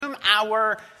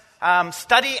our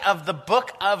study of the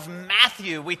book of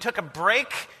Matthew. We took a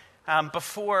break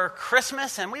before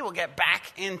Christmas, and we will get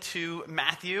back into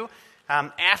Matthew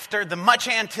after the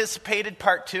much-anticipated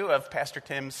part 2 of Pastor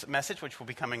Tim's message, which will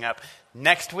be coming up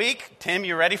next week. Tim,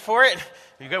 you ready for it?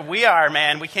 You go. We are,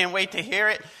 man. We can't wait to hear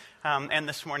it. And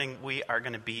this morning we are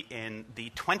going to be in the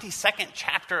 22nd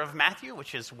chapter of Matthew,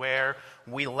 which is where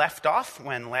we left off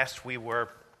when last we were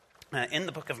in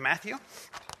the book of Matthew.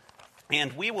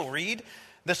 And we will read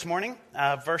this morning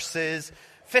verses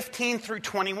 15 through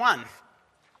 21.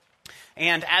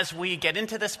 And as we get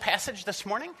into this passage this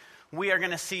morning, we are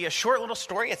going to see a short little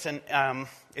story. It's an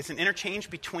interchange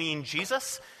between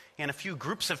Jesus and a few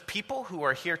groups of people who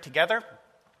are here together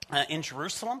in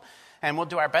Jerusalem. And we'll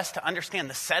do our best to understand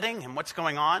the setting and what's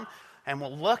going on. And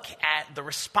we'll look at the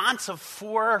response of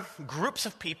 4 groups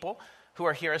of people who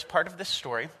are here as part of this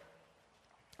story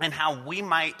and how we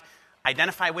might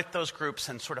identify with those groups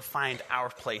and sort of find our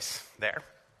place there.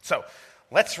 So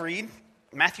let's read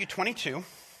Matthew 22,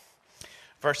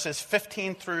 verses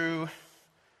 15 through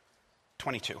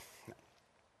 22.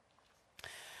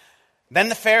 Then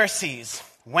the Pharisees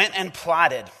went and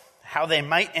plotted how they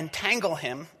might entangle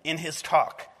him in his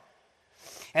talk.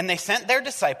 And they sent their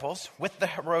disciples with the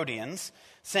Herodians,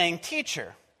 saying,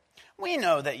 "Teacher, we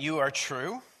know that you are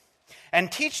true,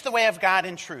 and teach the way of God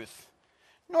in truth.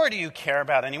 Nor do you care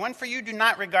about anyone, for you do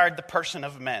not regard the person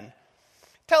of men.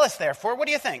 Tell us, therefore, what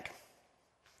do you think?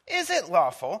 Is it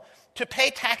lawful to pay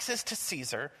taxes to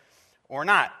Caesar or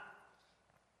not?"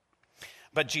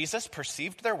 But Jesus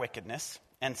perceived their wickedness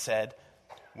and said,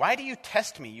 "Why do you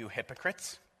test me, you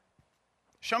hypocrites?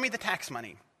 Show me the tax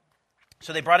money."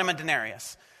 So they brought him a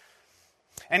denarius.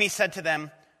 And he said to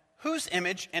them, "Whose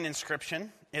image and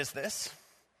inscription is this?"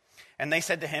 And they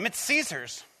said to him, "It's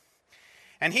Caesar's."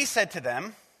 And he said to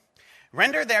them,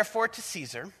 "Render therefore to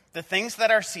Caesar the things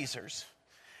that are Caesar's,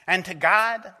 and to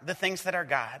God the things that are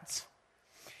God's."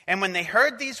 And when they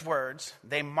heard these words,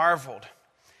 they marveled,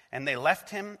 and they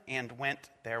left him and went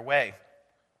their way.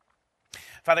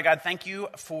 Father God, thank you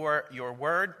for your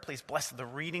word. Please bless the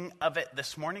reading of it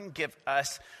this morning. Give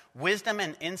us wisdom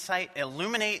and insight.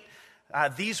 Illuminate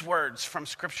these words from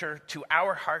Scripture to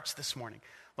our hearts this morning.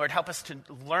 Lord, help us to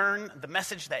learn the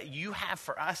message that you have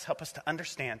for us. Help us to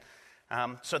understand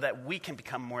so that we can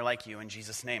become more like you in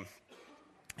Jesus' name.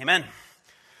 Amen.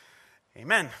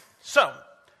 Amen. So,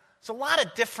 there's a lot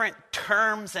of different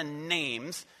terms and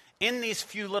names in these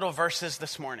few little verses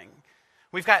this morning.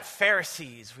 We've got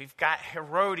Pharisees, we've got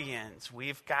Herodians,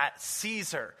 we've got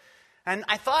Caesar. And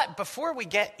I thought before we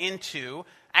get into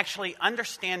actually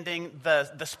understanding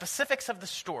the specifics of the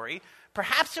story,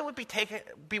 perhaps it would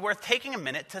be worth taking a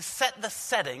minute to set the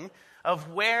setting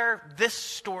of where this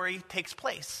story takes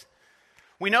place.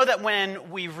 We know that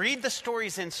when we read the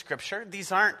stories in Scripture,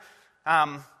 these aren't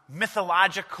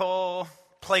mythological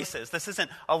places. This isn't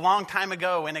a long time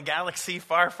ago in a galaxy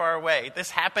far, far away.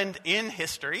 This happened in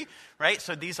history, right?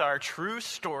 So these are true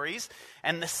stories.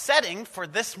 And the setting for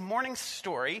this morning's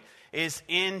story is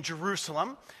in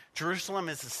Jerusalem. Jerusalem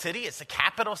is a city. It's the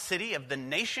capital city of the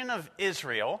nation of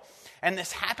Israel. And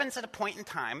this happens at a point in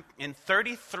time in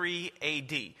 33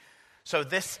 AD. So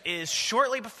this is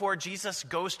shortly before Jesus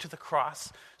goes to the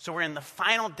cross. So we're in the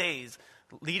final days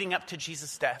leading up to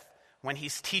Jesus' death when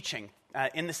he's teaching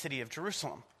in the city of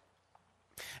Jerusalem.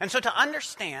 And so to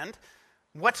understand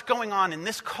what's going on in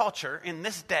this culture, in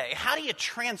this day, how do you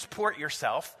transport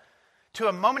yourself to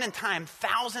a moment in time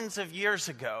thousands of years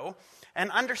ago and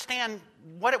understand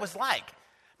what it was like?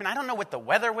 I mean, I don't know what the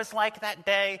weather was like that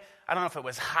day. I don't know if it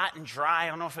was hot and dry. I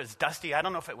don't know if it was dusty. I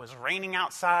don't know if it was raining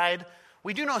outside.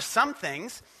 We do know some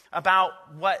things about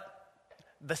what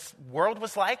the world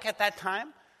was like at that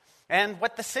time and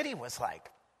what the city was like.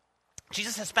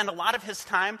 Jesus has spent a lot of his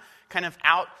time kind of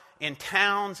out in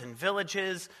towns and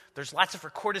villages. There's lots of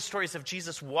recorded stories of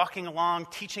Jesus walking along,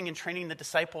 teaching and training the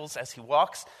disciples as he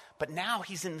walks. But now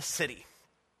he's in the city.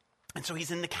 And so he's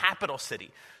in the capital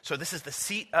city. So this is the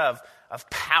seat of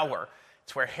power.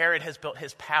 It's where Herod has built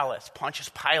his palace. Pontius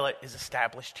Pilate is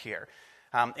established here.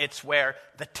 It's where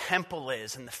the temple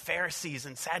is, and the Pharisees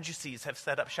and Sadducees have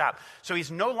set up shop. So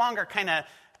he's no longer kind of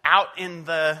out in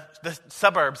the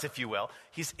suburbs, if you will.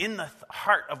 He's in the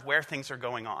heart of where things are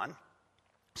going on.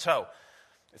 So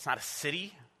it's not a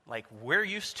city like we're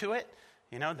used to it.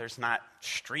 You know, there's not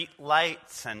street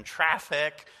lights and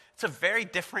traffic. It's a very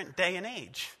different day and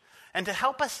age. And to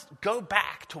help us go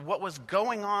back to what was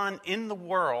going on in the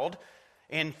world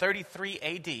in 33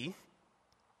 AD,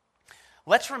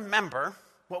 let's remember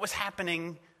what was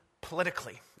happening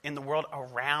politically in the world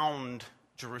around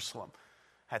Jerusalem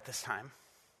at this time.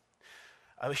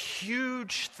 a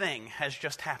huge thing has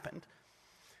just happened.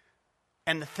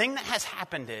 And the thing that has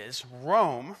happened is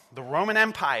Rome, the Roman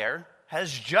Empire,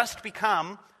 has just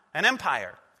become an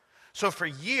empire. So for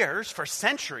years, for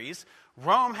centuries,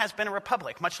 Rome has been a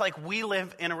republic, much like we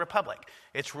live in a republic.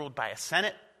 It's ruled by a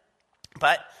senate,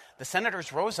 but the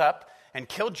senators rose up and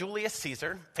killed Julius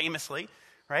Caesar, famously,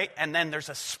 right? And then there's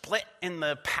a split in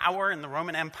the power in the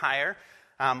Roman Empire.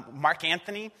 Mark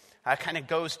Antony kind of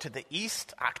goes to the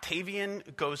east. Octavian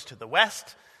goes to the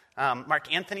west.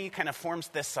 Mark Antony kind of forms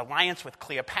this alliance with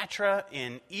Cleopatra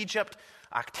in Egypt.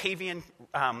 Octavian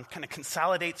kind of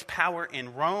consolidates power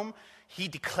in Rome. He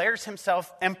declares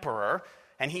himself emperor,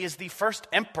 and he is the first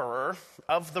emperor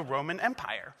of the Roman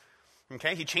Empire.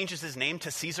 Okay, he changes his name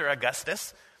to Caesar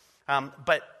Augustus.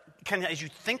 But kind of as you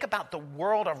think about the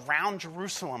world around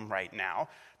Jerusalem right now,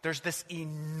 there's this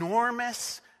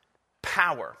enormous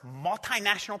power,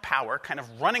 multinational power, kind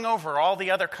of running over all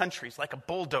the other countries like a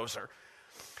bulldozer.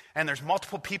 And there's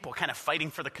multiple people kind of fighting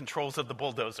for the controls of the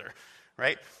bulldozer,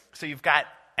 right? So you've got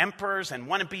emperors and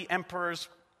wannabe emperors,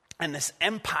 and this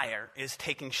empire is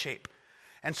taking shape.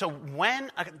 And so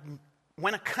when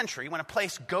a country, when a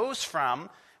place goes from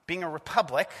being a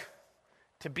republic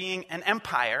to being an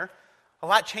empire, a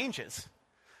lot changes.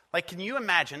 Like, can you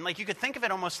imagine, like you could think of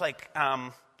it almost like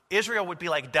Israel would be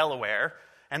like Delaware,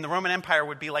 and the Roman Empire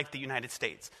would be like the United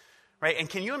States, right? And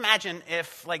can you imagine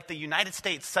if, like, the United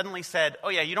States suddenly said, oh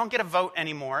yeah, you don't get a vote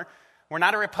anymore, we're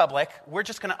not a republic, we're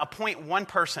just going to appoint one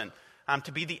person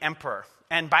to be the emperor.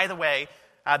 And by the way,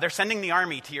 they're sending the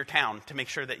army to your town to make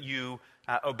sure that you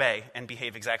obey and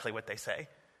behave exactly what they say.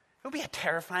 It would be a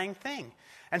terrifying thing.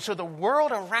 And so the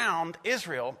world around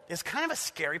Israel is kind of a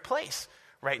scary place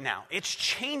right now. It's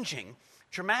changing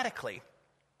dramatically.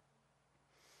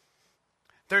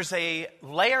 There's a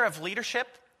layer of leadership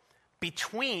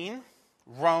between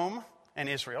Rome and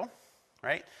Israel,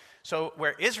 right? So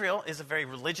where Israel is a very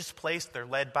religious place, they're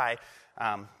led by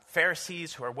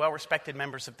Pharisees who are well-respected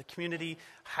members of the community,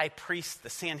 high priests, the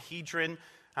Sanhedrin.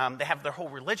 They have their whole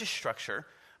religious structure.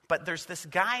 But there's this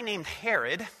guy named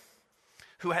Herod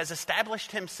who has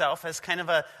established himself as kind of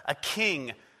a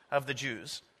king of the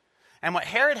Jews. And what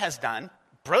Herod has done,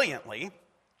 brilliantly,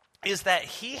 is that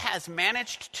he has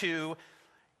managed to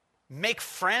make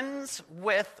friends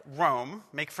with Rome,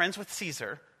 make friends with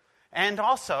Caesar, and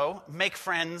also make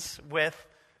friends with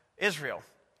Israel.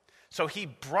 So he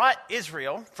brought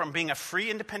Israel from being a free,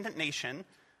 independent nation,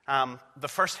 the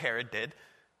first Herod did,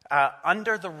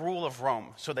 under the rule of Rome.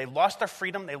 So they lost their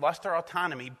freedom, they lost their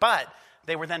autonomy, but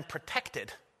they were then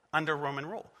protected under Roman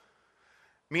rule.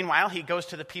 Meanwhile, he goes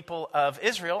to the people of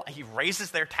Israel, he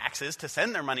raises their taxes to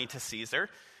send their money to Caesar,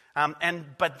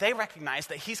 but they recognize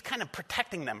that he's kind of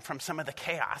protecting them from some of the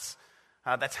chaos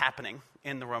that's happening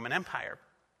in the Roman Empire.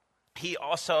 He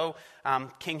also,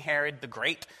 King Herod the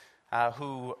Great,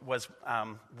 who was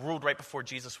ruled right before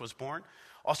Jesus was born,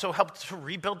 also helped to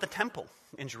rebuild the temple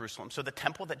in Jerusalem. So the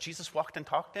temple that Jesus walked and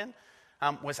talked in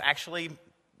was actually,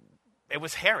 it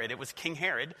was Herod, it was King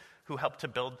Herod who helped to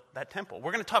build that temple.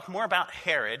 We're going to talk more about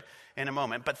Herod in a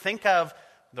moment, but think of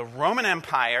the Roman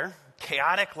Empire,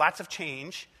 chaotic, lots of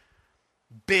change,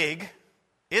 big,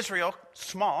 Israel,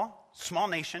 small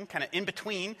nation, kind of in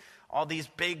between all these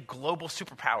big global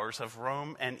superpowers of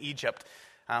Rome and Egypt.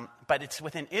 But it's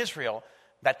within Israel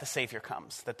that the Savior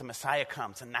comes, that the Messiah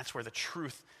comes, and that's where the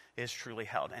truth is truly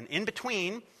held. And in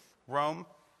between Rome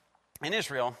and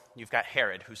Israel, you've got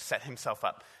Herod, who set himself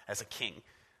up as a king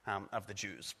of the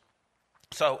Jews.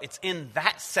 So it's in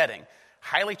that setting,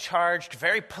 highly charged,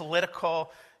 very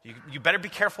political, you better be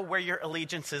careful where your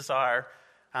allegiances are,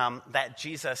 that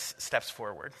Jesus steps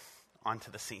forward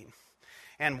onto the scene.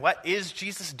 And what is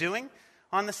Jesus doing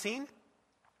on the scene?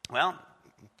 Well,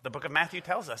 the book of Matthew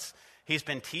tells us he's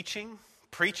been teaching,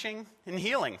 preaching, and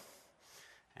healing.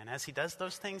 And as he does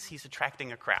those things, he's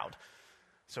attracting a crowd.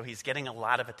 So he's getting a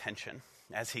lot of attention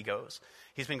as he goes.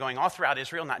 He's been going all throughout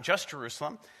Israel, not just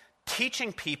Jerusalem,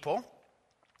 teaching people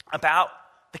about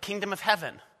the kingdom of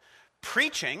heaven,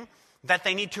 preaching that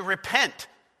they need to repent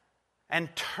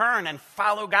and turn and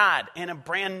follow God in a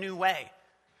brand new way.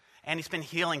 And he's been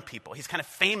healing people. He's kind of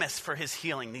famous for his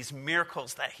healing, these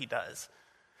miracles that he does.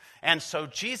 And so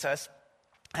Jesus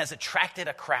has attracted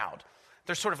a crowd.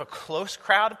 There's sort of a close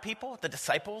crowd of people, the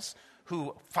disciples,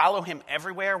 who follow him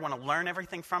everywhere, want to learn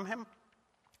everything from him.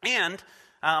 And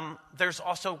there's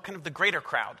also kind of the greater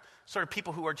crowd, sort of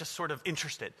people who are just sort of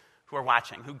interested, who are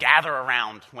watching, who gather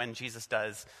around when Jesus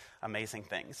does amazing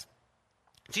things.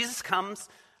 Jesus comes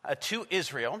to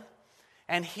Israel,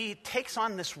 and he takes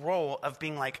on this role of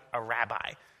being like a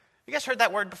rabbi. You guys heard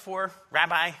that word before?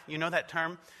 Rabbi, you know that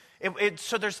term?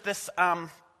 So there's this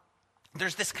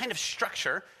there's this kind of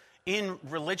structure in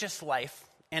religious life,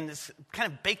 and is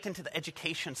kind of baked into the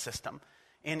education system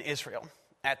in Israel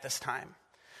at this time,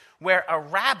 where a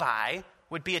rabbi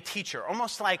would be a teacher,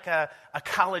 almost like a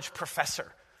college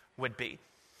professor would be.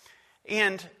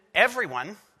 And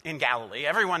everyone in Galilee,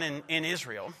 everyone in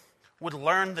Israel, would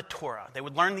learn the Torah. They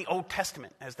would learn the Old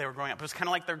Testament as they were growing up. It was kind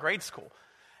of like their grade school.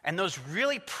 And those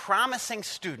really promising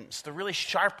students, the really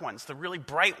sharp ones, the really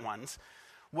bright ones,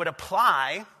 would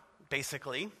apply,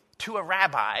 basically, to a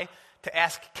rabbi to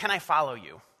ask, can I follow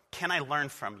you? Can I learn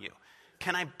from you?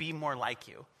 Can I be more like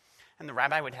you? And the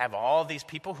rabbi would have all these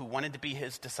people who wanted to be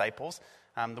his disciples.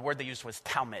 The word they used was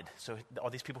Talmud. So all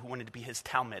these people who wanted to be his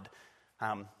Talmud,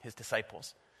 his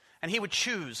disciples. And he would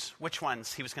choose which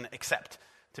ones he was going to accept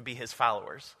to be his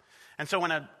followers. And so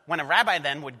when a rabbi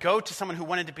then would go to someone who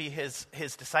wanted to be his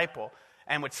disciple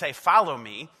and would say, follow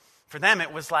me, for them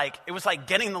it was like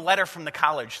getting the letter from the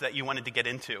college that you wanted to get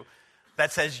into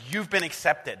that says you've been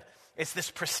accepted. It's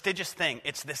this prestigious thing.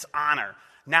 It's this honor.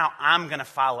 Now I'm going to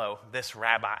follow this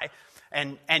rabbi.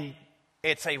 And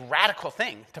it's a radical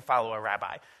thing to follow a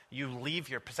rabbi. You leave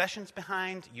your possessions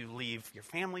behind, you leave your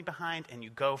family behind, and you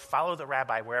go follow the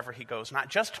rabbi wherever he goes, not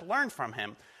just to learn from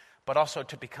him, but also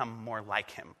to become more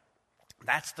like him.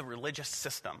 That's the religious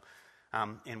system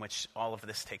in which all of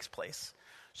this takes place.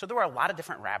 So there were a lot of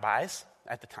different rabbis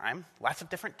at the time, lots of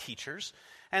different teachers,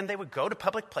 and they would go to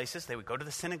public places, they would go to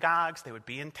the synagogues, they would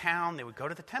be in town, they would go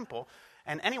to the temple,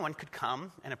 and anyone could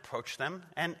come and approach them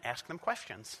and ask them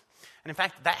questions. And in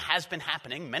fact, that has been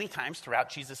happening many times throughout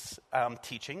Jesus'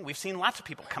 teaching. We've seen lots of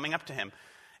people coming up to him,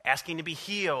 asking to be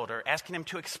healed or asking him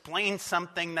to explain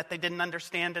something that they didn't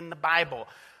understand in the Bible.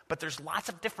 But there's lots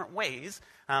of different ways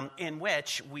in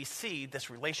which we see this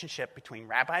relationship between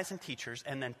rabbis and teachers,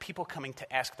 and then people coming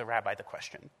to ask the rabbi the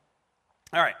question.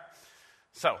 All right,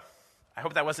 so I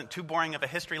hope that wasn't too boring of a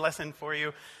history lesson for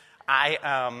you.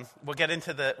 We'll get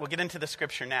into the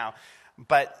scripture now.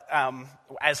 But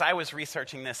as I was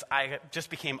researching this, I just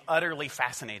became utterly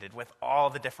fascinated with all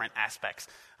the different aspects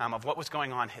of what was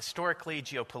going on historically,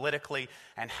 geopolitically,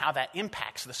 and how that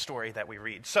impacts the story that we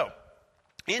read. So,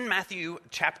 in Matthew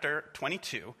chapter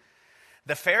 22,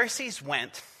 the Pharisees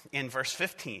went, in verse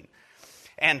 15,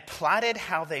 and plotted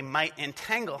how they might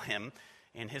entangle him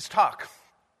in his talk.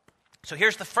 So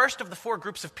here's the first of the four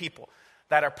groups of people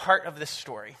that are part of this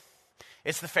story.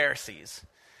 It's the Pharisees,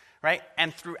 right?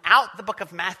 And throughout the book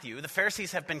of Matthew, the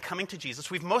Pharisees have been coming to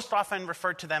Jesus. We've most often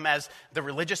referred to them as the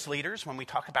religious leaders when we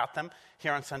talk about them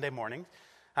here on Sunday morning.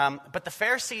 But the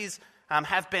Pharisees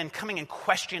have been coming and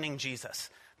questioning Jesus.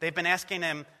 They've been asking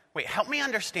him, wait, help me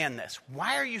understand this.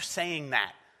 Why are you saying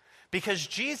that? Because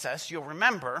Jesus, you'll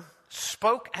remember,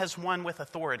 spoke as one with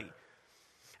authority.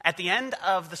 At the end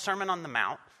of the Sermon on the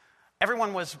Mount,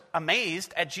 everyone was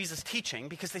amazed at Jesus' teaching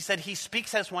because they said he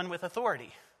speaks as one with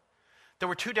authority. There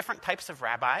were two different types of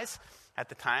rabbis at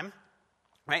the time,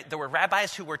 right? There were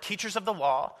rabbis who were teachers of the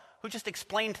law who just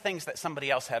explained things that somebody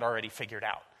else had already figured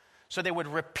out. So they would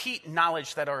repeat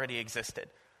knowledge that already existed.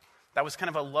 That was kind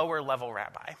of a lower level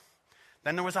rabbi.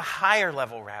 Then there was a higher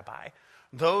level rabbi,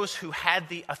 those who had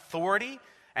the authority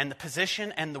and the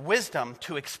position and the wisdom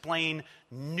to explain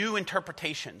new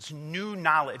interpretations, new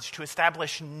knowledge, to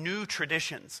establish new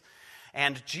traditions.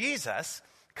 And Jesus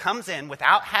comes in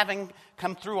without having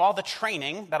come through all the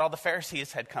training that all the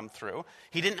Pharisees had come through.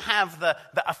 He didn't have the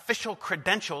official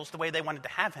credentials the way they wanted to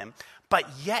have him, but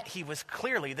yet he was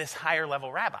clearly this higher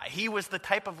level rabbi. He was the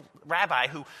type of rabbi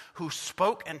who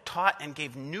spoke and taught and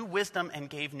gave new wisdom and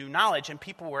gave new knowledge, and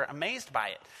people were amazed by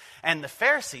it. And the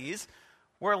Pharisees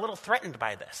were a little threatened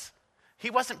by this. He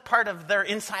wasn't part of their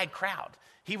inside crowd.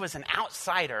 He was an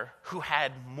outsider who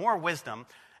had more wisdom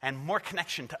and more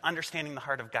connection to understanding the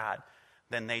heart of God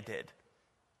than they did.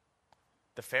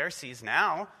 The Pharisees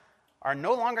now are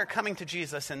no longer coming to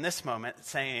Jesus in this moment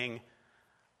saying,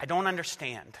 I don't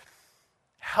understand.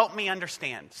 Help me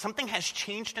understand. Something has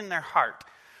changed in their heart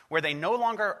where they no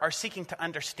longer are seeking to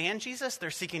understand Jesus,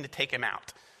 they're seeking to take him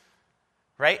out.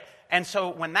 Right? And so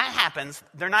when that happens,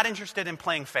 they're not interested in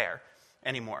playing fair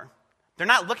anymore. They're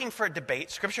not looking for a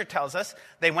debate. Scripture tells us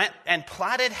they went and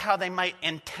plotted how they might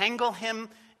entangle him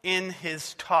in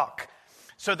his talk.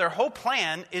 So their whole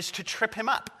plan is to trip him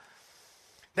up.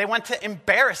 They want to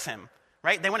embarrass him,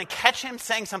 right? They want to catch him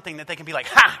saying something that they can be like,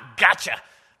 ha, gotcha.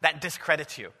 That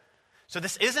discredits you. So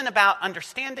this isn't about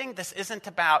understanding. This isn't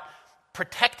about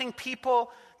protecting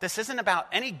people. This isn't about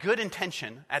any good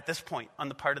intention at this point on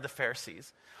the part of the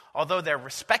Pharisees. Although they're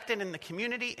respected in the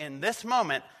community, in this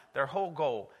moment, their whole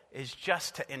goal is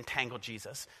just to entangle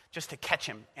Jesus, just to catch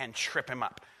him and trip him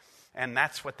up. And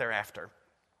that's what they're after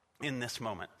in this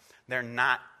moment. They're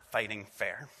not fighting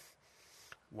fair.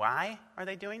 Why are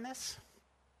they doing this?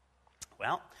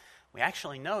 Well, we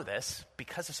actually know this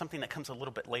because of something that comes a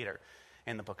little bit later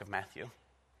in the book of Matthew.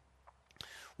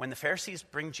 When the Pharisees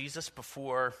bring Jesus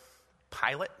before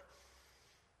Pilate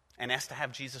and ask to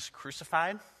have Jesus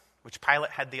crucified, which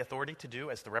Pilate had the authority to do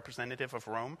as the representative of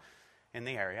Rome in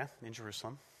the area, in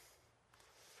Jerusalem,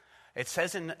 it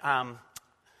says in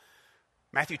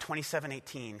Matthew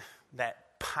 27:18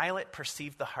 that Pilate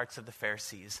perceived the hearts of the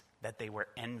Pharisees, that they were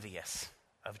envious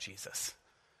of Jesus.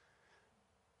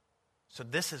 So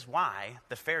this is why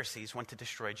the Pharisees want to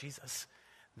destroy Jesus.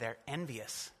 They're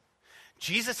envious.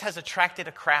 Jesus has attracted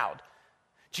a crowd.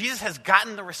 Jesus has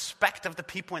gotten the respect of the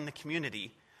people in the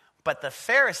community, but the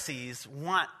Pharisees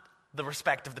want the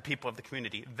respect of the people of the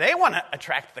community. They want to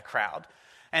attract the crowd.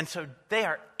 And so they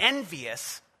are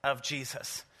envious of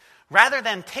Jesus. Rather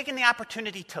than taking the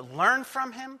opportunity to learn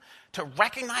from him, to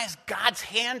recognize God's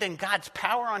hand and God's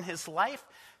power on his life,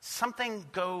 something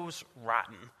goes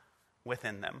rotten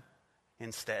within them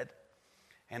instead,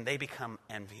 and they become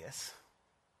envious.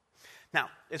 Now,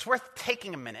 it's worth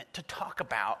taking a minute to talk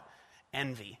about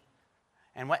envy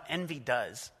and what envy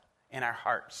does in our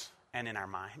hearts and in our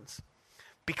minds,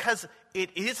 because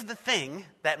it is the thing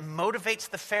that motivates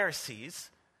the Pharisees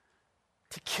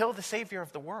to kill the Savior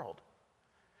of the world.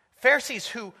 Pharisees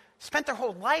who spent their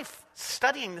whole life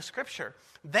studying the Scripture,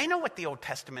 they know what the Old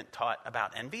Testament taught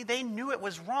about envy. They knew it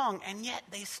was wrong, and yet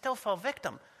they still fell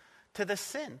victim to this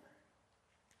sin.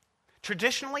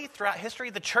 Traditionally, throughout history,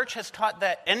 the church has taught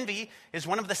that envy is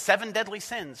one of the 7 deadly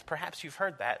sins. Perhaps you've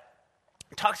heard that.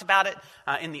 It talks about it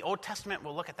in the Old Testament.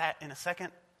 We'll look at that in a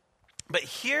second. But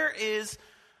here is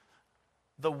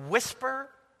the whisper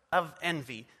of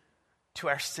envy to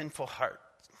our sinful heart.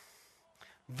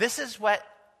 This is what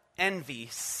envy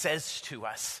says to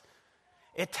us.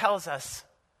 It tells us,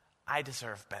 I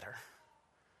deserve better.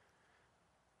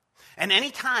 And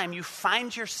anytime you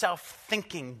find yourself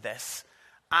thinking this,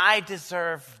 I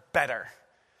deserve better,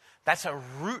 that's a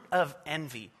root of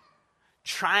envy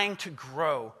trying to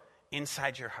grow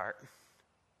inside your heart.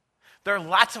 There are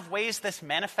lots of ways this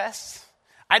manifests.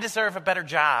 I deserve a better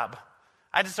job.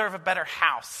 I deserve a better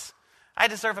house. I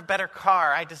deserve a better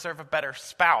car. I deserve a better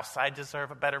spouse. I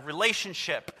deserve a better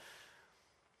relationship.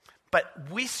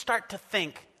 But we start to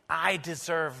think, I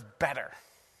deserve better.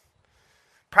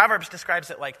 Proverbs describes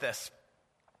it like this.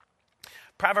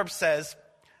 Proverbs says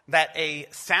that a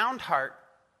sound heart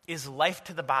is life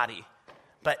to the body,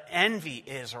 but envy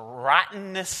is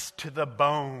rottenness to the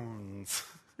bones.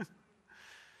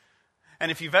 And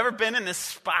if you've ever been in this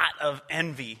spot of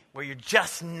envy where you're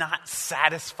just not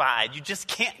satisfied, you just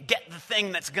can't get the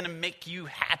thing that's going to make you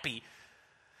happy,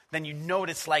 then you know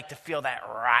what it's like to feel that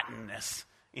rottenness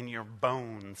in your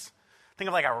bones. Think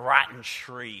of like a rotten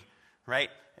tree,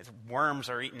 right? Worms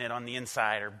are eating it on the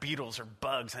inside, or beetles or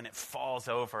bugs, and it falls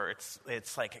over.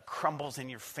 It's like it crumbles in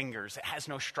your fingers. It has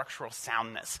no structural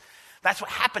soundness. That's what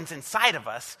happens inside of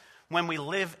us when we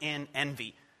live in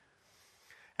envy.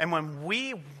 And when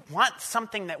we want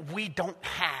something that we don't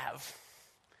have,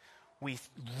 we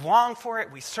long for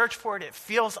it, we search for it, it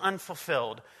feels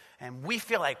unfulfilled, and we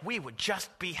feel like we would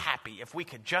just be happy if we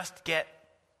could just get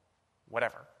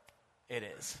whatever it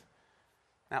is.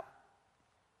 Now,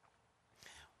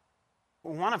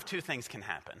 one of two things can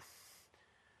happen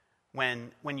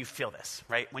when you feel this,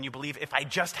 right? When you believe, if I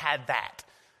just had that,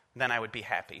 then I would be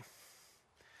happy.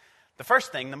 The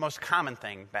first thing, the most common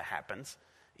thing that happens,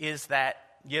 is that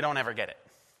you don't ever get it,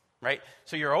 right?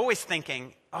 So you're always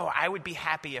thinking, oh, I would be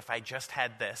happy if I just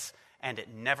had this, and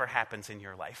it never happens in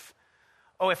your life.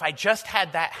 Oh, if I just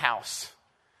had that house.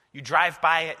 You drive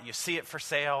by it, you see it for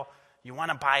sale, you want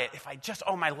to buy it.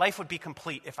 My life would be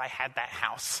complete if I had that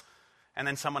house, and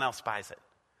then someone else buys it.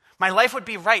 My life would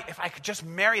be right if I could just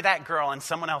marry that girl and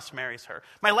someone else marries her.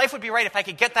 My life would be right if I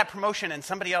could get that promotion and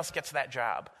somebody else gets that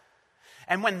job.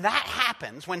 And when that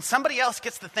happens, when somebody else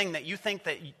gets the thing that you think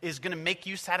that is going to make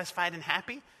you satisfied and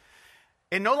happy,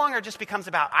 it no longer just becomes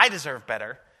about, I deserve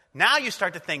better. Now you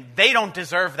start to think, they don't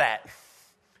deserve that.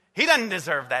 He doesn't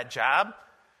deserve that job.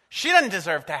 She doesn't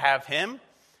deserve to have him.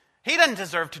 He doesn't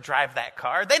deserve to drive that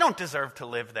car. They don't deserve to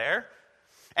live there.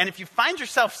 And if you find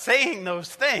yourself saying those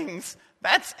things,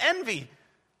 that's envy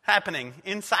happening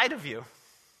inside of you.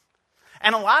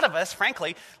 And a lot of us,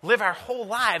 frankly, live our whole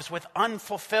lives with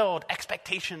unfulfilled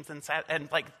expectations and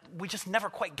we just never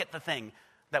quite get the thing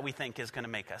that we think is going to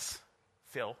make us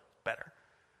feel better.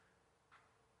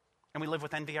 And we live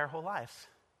with envy our whole lives.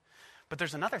 But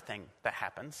there's another thing that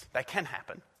happens, that can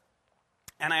happen.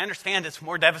 And I understand it's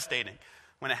more devastating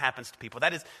when it happens to people.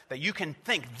 That is, that you can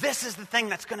think, this is the thing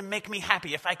that's going to make me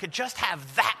happy. If I could just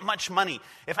have that much money,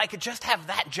 if I could just have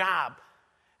that job.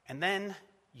 And then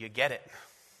you get it.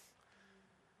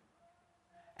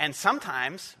 And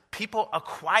sometimes people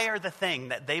acquire the thing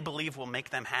that they believe will make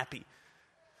them happy.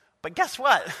 But guess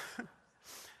what?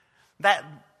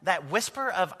 That whisper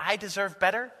of I deserve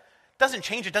better doesn't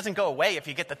change. It doesn't go away if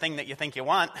you get the thing that you think you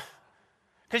want.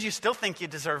 Because you still think you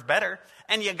deserve better.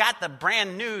 And you got the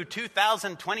brand new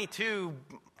 2022,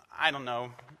 I don't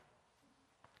know,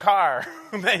 car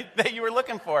that you were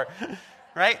looking for.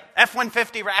 Right?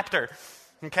 F-150 Raptor.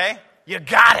 Okay? You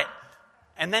got it.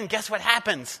 And then guess what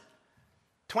happens?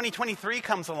 2023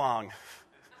 comes along.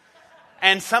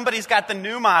 And somebody's got the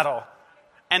new model.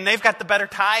 And they've got the better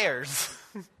tires.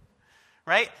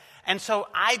 Right? And so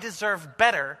I deserve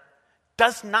better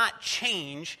does not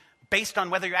change based on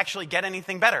whether you actually get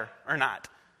anything better or not.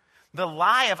 The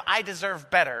lie of I deserve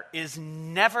better is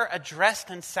never addressed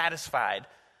and satisfied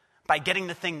by getting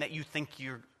the thing that you think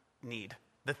you need,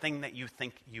 the thing that you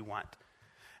think you want.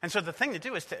 And so the thing to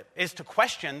do is to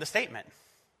question the statement.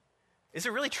 Is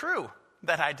it really true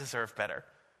that I deserve better?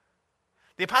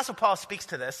 The Apostle Paul speaks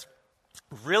to this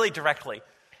really directly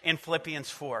in Philippians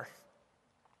 4.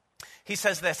 He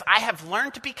says this, I have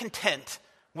learned to be content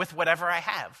with whatever I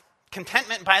have.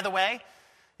 Contentment, by the way,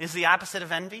 is the opposite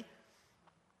of envy.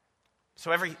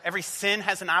 So every sin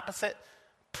has an opposite.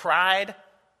 Pride,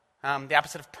 the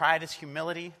opposite of pride is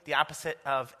humility. The opposite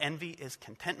of envy is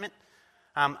contentment.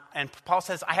 And Paul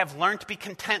says, I have learned to be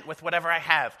content with whatever I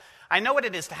have. I know what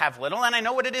it is to have little, and I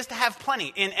know what it is to have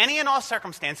plenty. In any and all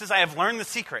circumstances, I have learned the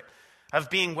secret of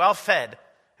being well fed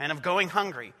and of going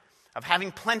hungry, of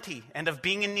having plenty and of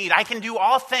being in need. I can do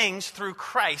all things through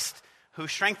Christ who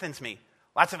strengthens me.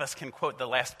 Lots of us can quote the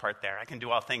last part there. I can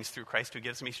do all things through Christ who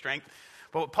gives me strength.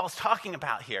 But what Paul's talking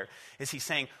about here is he's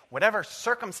saying, whatever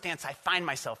circumstance I find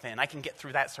myself in, I can get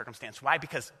through that circumstance. Why?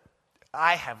 Because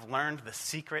I have learned the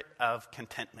secret of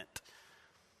contentment.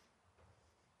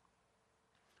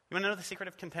 You want to know the secret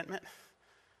of contentment?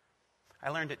 I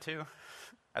learned it too.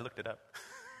 I looked it up.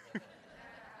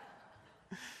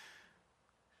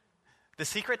 The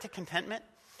secret to contentment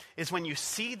is when you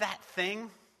see that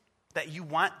thing that you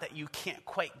want that you can't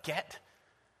quite get,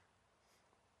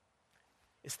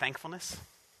 is thankfulness.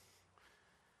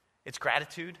 It's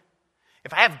gratitude.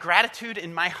 If I have gratitude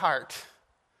in my heart,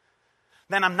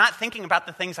 then I'm not thinking about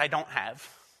the things I don't have.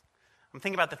 I'm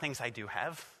thinking about the things I do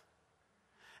have.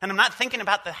 And I'm not thinking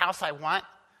about the house I want.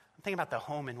 I'm thinking about the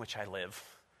home in which I live.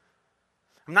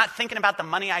 I'm not thinking about the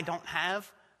money I don't have.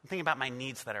 I'm thinking about my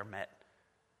needs that are met.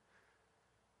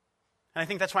 And I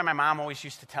think that's why my mom always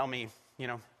used to tell me,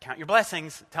 count your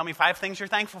blessings. Tell me 5 things you're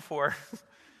thankful for.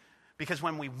 Because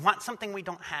when we want something we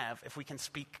don't have, if we can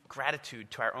speak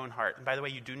gratitude to our own heart, and by the way,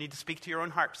 you do need to speak to your own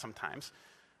heart sometimes,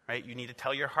 right? You need to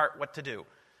tell your heart what to do.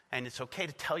 And it's okay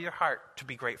to tell your heart to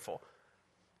be grateful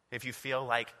if you feel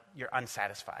like you're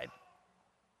unsatisfied.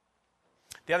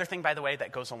 The other thing, by the way,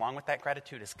 that goes along with that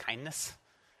gratitude is kindness,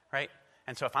 right?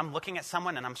 And so if I'm looking at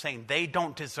someone and I'm saying they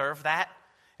don't deserve that,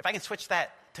 if I can switch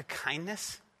that to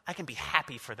kindness, I can be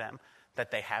happy for them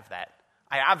that they have that.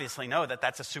 I obviously know that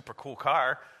that's a super cool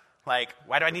car. Like,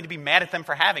 why do I need to be mad at them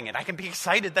for having it? I can be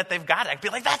excited that they've got it. I can be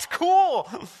like, that's cool,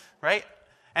 right?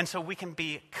 And so we can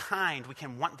be kind. We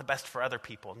can want the best for other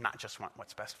people, not just want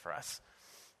what's best for us.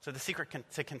 So the secret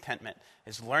to contentment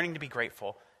is learning to be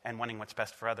grateful and wanting what's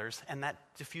best for others, and that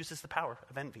diffuses the power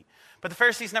of envy. But the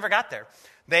Pharisees never got there.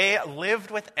 They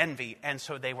lived with envy, and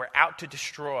so they were out to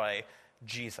destroy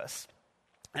Jesus.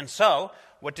 And so,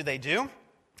 what do?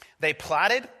 They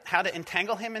plotted how to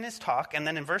entangle him in his talk, and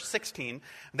then in verse 16,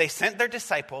 they sent their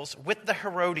disciples with the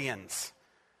Herodians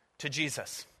to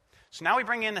Jesus. So now we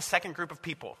bring in a second group of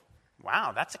people.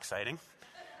 Wow, that's exciting.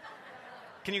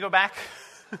 Can you go back?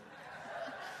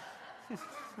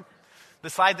 The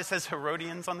slide that says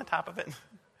Herodians on the top of it.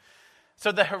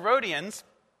 So the Herodians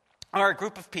are a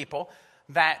group of people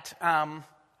that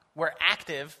were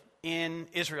active in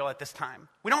Israel at this time.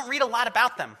 We don't read a lot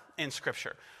about them in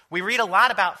Scripture. We read a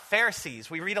lot about Pharisees.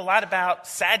 We read a lot about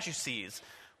Sadducees.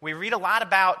 We read a lot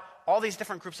about all these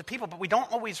different groups of people, but we don't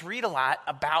always read a lot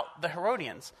about the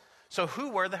Herodians. So who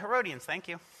were the Herodians? Thank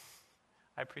you.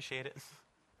 I appreciate it.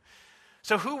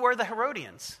 So who were the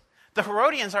Herodians? The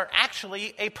Herodians are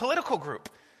actually a political group.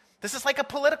 This is like a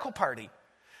political party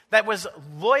that was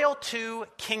loyal to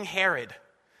King Herod.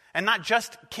 And not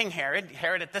just King Herod.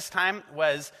 Herod at this time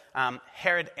was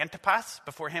Herod Antipas.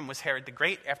 Before him was Herod the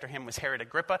Great. After him was Herod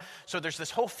Agrippa. So there's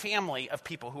this whole family of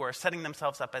people who are setting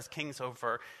themselves up as kings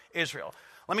over Israel.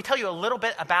 Let me tell you a little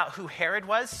bit about who Herod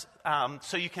was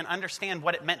so you can understand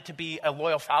what it meant to be a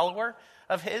loyal follower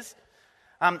of his.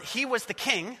 He was the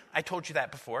king. I told you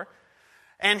that before.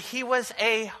 And he was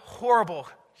a horrible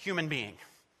human being.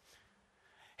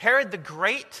 Herod the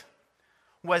Great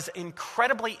was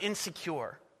incredibly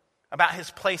insecure about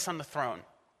his place on the throne.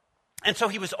 And so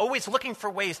he was always looking for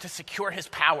ways to secure his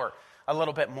power a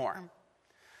little bit more.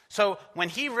 So when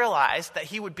he realized that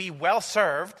he would be well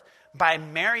served by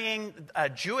marrying a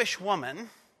Jewish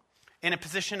woman in a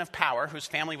position of power, whose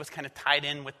family was kind of tied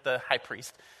in with the high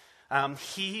priest,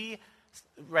 he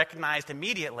recognized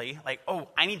immediately, like, oh,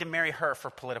 I need to marry her for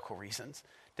political reasons.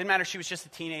 Didn't matter, she was just a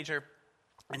teenager,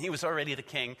 and he was already the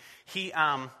king. He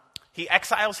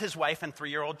exiles his wife and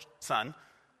 3-year-old son,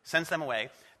 sends them away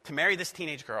to marry this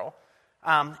teenage girl,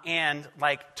 and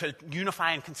like to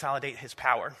unify and consolidate his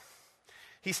power.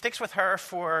 He sticks with her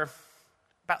for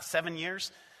about 7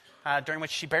 years, during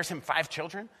which she bears him 5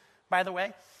 children, by the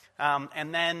way.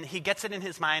 And then he gets it in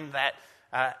his mind that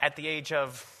at the age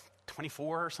of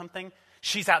 24 or something,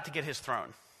 she's out to get his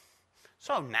throne.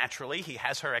 So naturally, he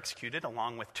has her executed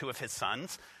along with 2 of his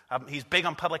sons. He's big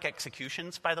on public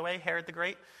executions, by the way, Herod the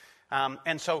Great.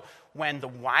 And so when the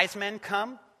wise men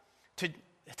come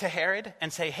to Herod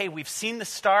and say, hey, we've seen the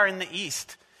star in the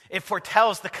east. It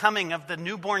foretells the coming of the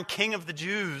newborn king of the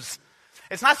Jews.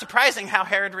 It's not surprising how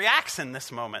Herod reacts in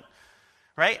this moment,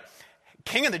 right?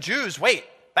 King of the Jews, wait,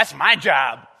 that's my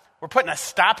job. We're putting a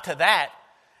stop to that.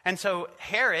 And so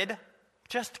Herod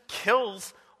just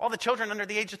kills all the children under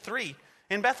the age of 3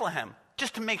 in Bethlehem,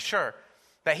 just to make sure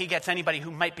that he gets anybody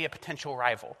who might be a potential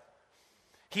rival.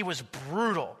 He was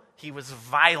brutal. He was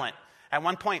violent. At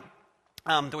one point,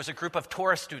 there was a group of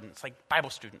Torah students, like Bible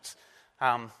students,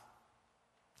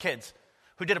 kids,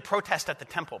 who did a protest at the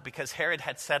temple because Herod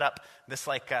had set up this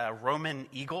like Roman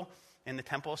eagle in the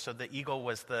temple. So the eagle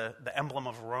was the emblem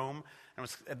of Rome. And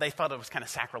they thought it was kind of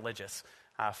sacrilegious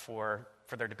for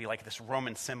there to be like this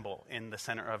Roman symbol in the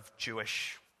center of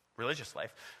Jewish religious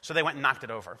life. So they went and knocked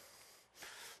it over.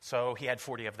 So he had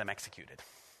 40 of them executed.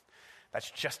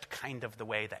 That's just kind of the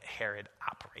way that Herod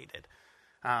operated.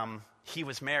 He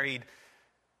was married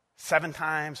 7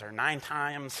 times or 9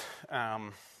 times,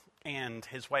 and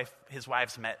his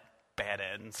wives met bad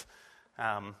ends.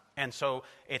 And so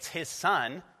it's his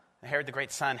son, Herod the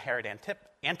Great's son, Herod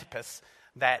Antipas,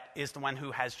 that is the one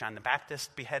who has John the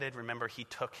Baptist beheaded. Remember, he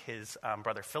took his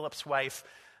brother Philip's wife,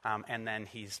 and then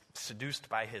he's seduced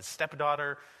by his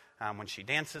stepdaughter when she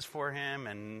dances for him,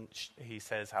 and he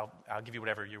says, I'll give you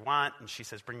whatever you want, and she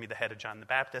says, bring me the head of John the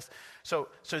Baptist. So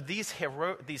these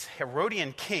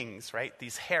Herodian kings, right,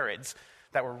 these Herods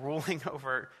that were ruling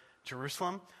over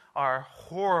Jerusalem are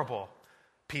horrible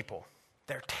people.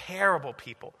 They're terrible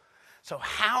people. So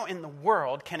how in the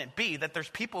world can it be that there's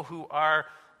people who are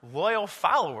loyal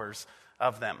followers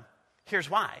of them? Here's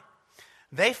why.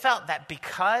 They felt that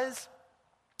because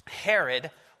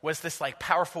Herod was this like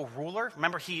powerful ruler,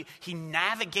 remember he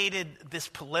navigated this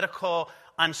political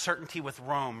uncertainty with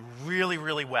Rome really,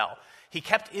 really well. He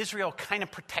kept Israel kind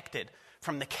of protected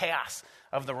from the chaos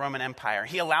of the Roman Empire.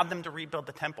 He allowed them to rebuild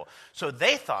the temple. So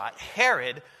they thought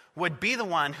Herod would be the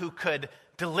one who could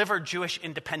deliver Jewish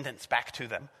independence back to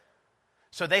them.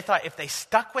 So they thought if they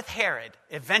stuck with Herod,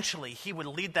 eventually he would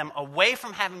lead them away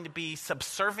from having to be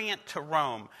subservient to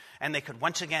Rome, and they could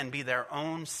once again be their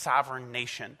own sovereign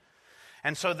nation.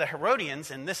 And so the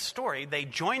Herodians, in this story, they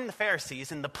joined the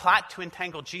Pharisees in the plot to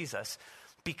entangle Jesus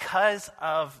because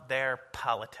of their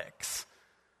politics.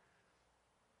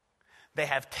 They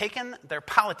have taken their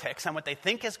politics and what they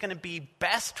think is going to be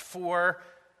best for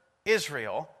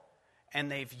Israel,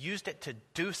 and they've used it to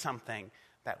do something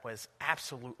that was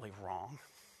absolutely wrong,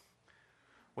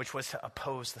 which was to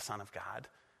oppose the Son of God.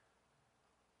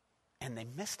 And they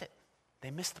missed it.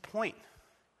 They missed the point.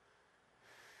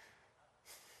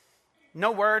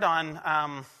 No word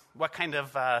on what kind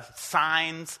of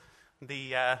signs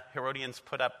the Herodians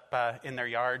put up in their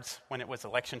yards when it was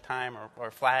election time,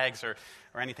 or flags or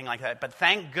anything like that. But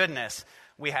thank goodness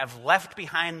we have left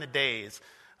behind the days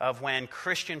of when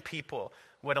Christian people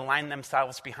would align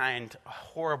themselves behind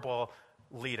horrible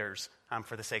leaders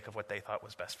for the sake of what they thought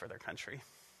was best for their country.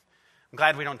 I'm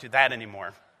glad we don't do that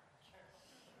anymore.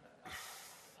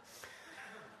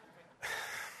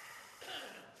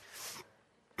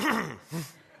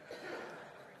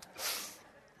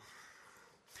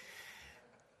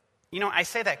 You know, I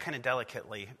say that kind of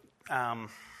delicately, but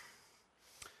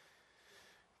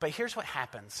here's what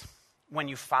happens when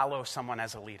you follow someone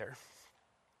as a leader.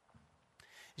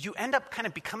 You end up kind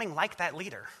of becoming like that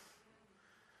leader,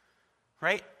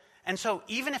 right? And so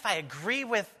even if I agree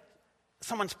with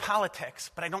someone's politics,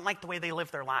 but I don't like the way they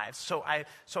live their lives, so I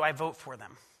vote for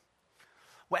them.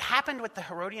 What happened with the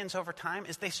Herodians over time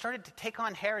is they started to take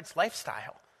on Herod's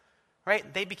lifestyle,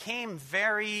 right? They became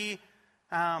very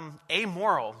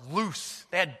amoral, loose.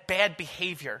 They had bad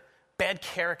behavior, bad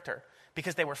character.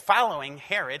 because they were following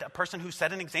Herod, a person who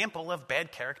set an example of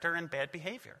bad character and bad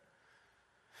behavior.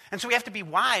 And so we have to be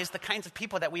wise, the kinds of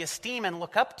people that we esteem and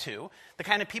look up to, the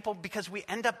kind of people, because we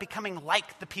end up becoming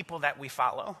like the people that we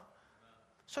follow.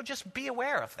 So just be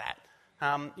aware of that.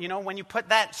 When you put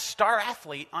that star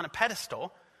athlete on a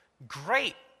pedestal,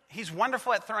 great, he's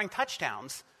wonderful at throwing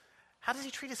touchdowns. How does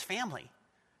he treat his family?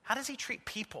 How does he treat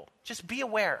people? Just be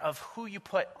aware of who you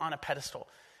put on a pedestal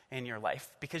in your life,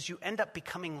 because you end up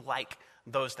becoming like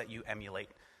those that you emulate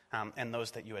and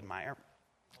those that you admire.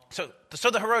 So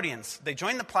the Herodians, they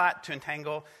joined the plot to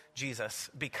entangle Jesus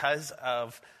because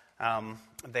of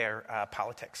their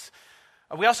politics.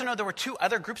 We also know there were two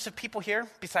other groups of people here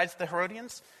besides the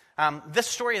Herodians. This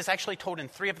story is actually told in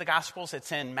 3 of the Gospels.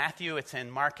 It's in Matthew, it's in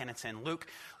Mark, and it's in Luke.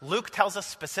 Luke tells us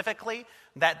specifically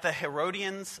that the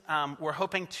Herodians were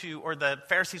hoping to, or the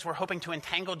Pharisees were hoping to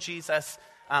entangle Jesus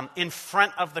in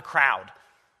front of the crowd.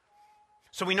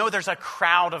 So we know there's a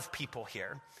crowd of people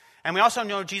here. And we also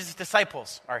know Jesus'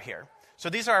 disciples are here. So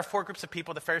these are our 4 groups of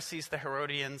people: the Pharisees, the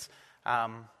Herodians,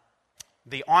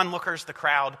 the onlookers, the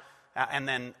crowd, and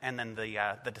then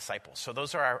the disciples. So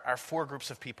those are our 4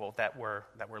 groups of people that we're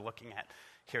looking at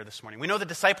here this morning. We know the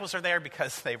disciples are there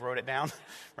because they wrote it down,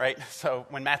 right? So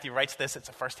when Matthew writes this, it's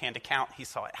a firsthand account. He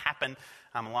saw it happen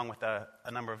along with a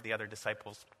number of the other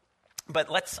disciples.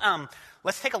 But let's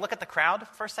take a look at the crowd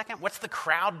for a second. What's the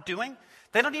crowd doing?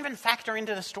 They don't even factor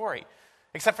into the story,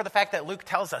 except for the fact that Luke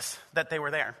tells us that they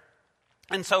were there.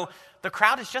 And so the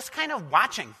crowd is just kind of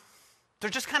watching. They're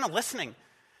just kind of listening.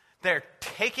 They're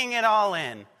taking it all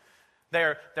in.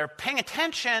 They're paying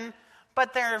attention,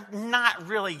 but they're not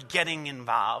really getting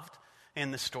involved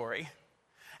in the story.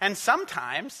 And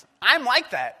sometimes I'm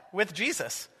like that with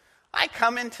Jesus. I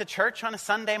come into church on a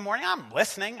Sunday morning, I'm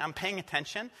listening, I'm paying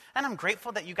attention, and I'm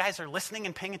grateful that you guys are listening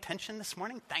and paying attention this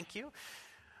morning. Thank you.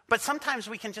 But sometimes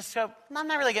we can just go, no, I'm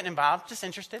not really getting involved, just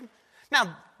interested.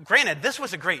 Now, granted, this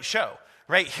was a great show,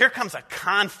 right? Here comes a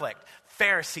conflict.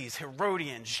 Pharisees,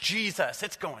 Herodians, Jesus,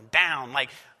 it's going down. Like,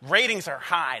 ratings are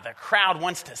high. The crowd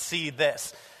wants to see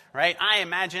this, right? I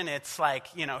imagine it's like,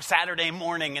 Saturday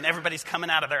morning and everybody's coming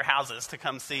out of their houses to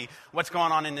come see what's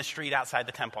going on in the street outside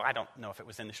the temple. I don't know if it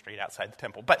was in the street outside the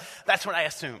temple, but that's what I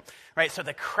assume, right? So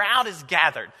the crowd is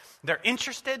gathered. They're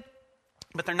interested,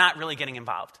 but they're not really getting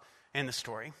involved in the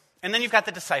story. And then you've got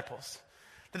the disciples.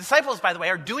 The disciples, by the way,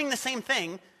 are doing the same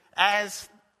thing as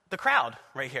the crowd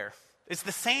right here. It's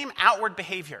the same outward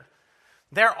behavior.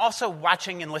 They're also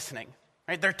watching and listening,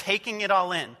 right? They're taking it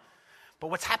all in. But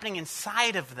what's happening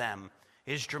inside of them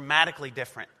is dramatically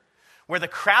different. Where the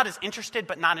crowd is interested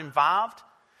but not involved,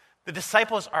 the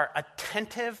disciples are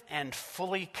attentive and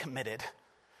fully committed.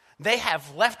 They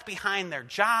have left behind their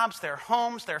jobs, their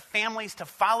homes, their families to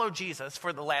follow Jesus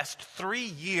for the last 3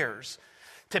 years,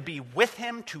 to be with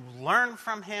him, to learn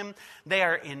from him. They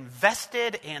are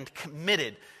invested and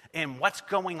committed in what's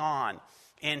going on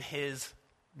in his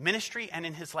ministry and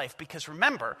in his life. Because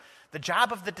remember, the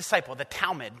job of the disciple, the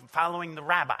Talmud, following the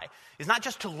rabbi, is not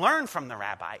just to learn from the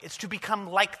rabbi, it's to become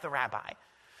like the rabbi.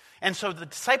 And so the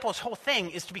disciples' whole thing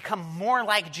is to become more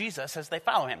like Jesus as they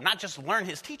follow him. Not just learn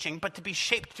his teaching, but to be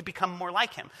shaped to become more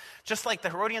like him. Just like the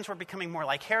Herodians were becoming more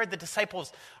like Herod, the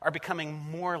disciples are becoming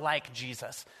more like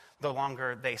Jesus the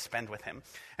longer they spend with him.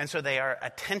 And so they are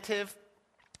attentive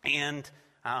and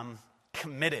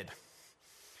committed.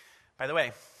 By the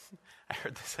way, I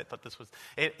heard this, I thought this was,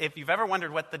 if you've ever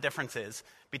wondered what the difference is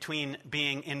between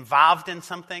being involved in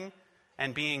something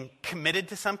and being committed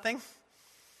to something,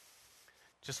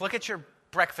 just look at your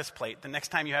breakfast plate the next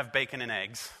time you have bacon and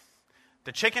eggs.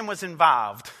 The chicken was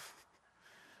involved.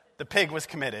 The pig was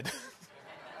committed.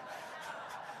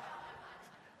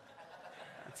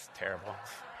 That's terrible.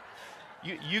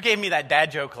 You gave me that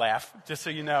dad joke laugh, just so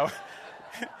you know.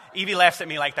 Evie laughs at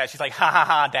me like that. She's like, ha, ha,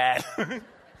 ha, Dad.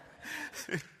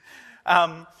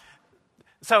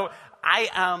 So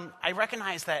I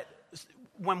recognize that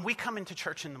when we come into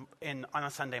church on a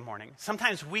Sunday morning,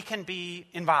 sometimes we can be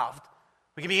involved.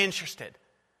 We can be interested.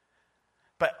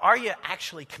 But are you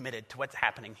actually committed to what's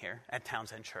happening here at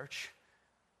Townsend Church?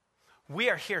 We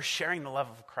are here sharing the love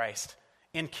of Christ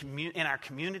in our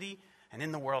community and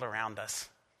in the world around us.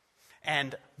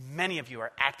 And many of you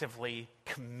are actively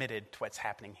committed to what's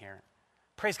happening here.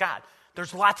 Praise God.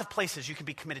 There's lots of places you can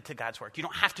be committed to God's work. You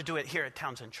don't have to do it here at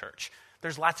Townsend Church.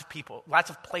 There's lots of people,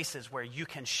 lots of places where you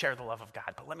can share the love of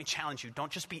God. But let me challenge you.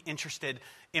 Don't just be interested,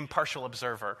 impartial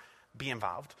observer. Be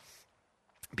involved.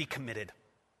 Be committed.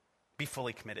 Be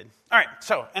fully committed. All right,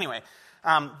 so anyway,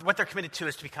 what they're committed to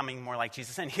is to becoming more like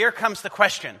Jesus. And here comes the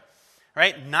question,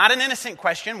 right? Not an innocent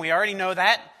question. We already know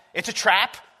that. It's a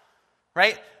trap,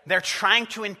 right? They're trying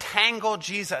to entangle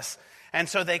Jesus. And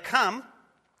so they come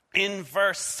in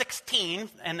verse 16,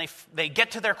 and they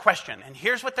get to their question. And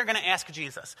here's what they're going to ask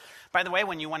Jesus. By the way,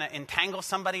 when you want to entangle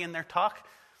somebody in their talk,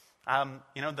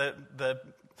 the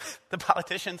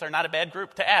politicians are not a bad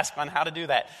group to ask on how to do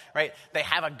that, right? They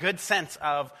have a good sense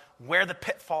of where the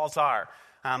pitfalls are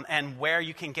and where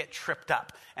you can get tripped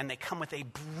up. And they come with a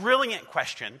brilliant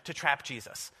question to trap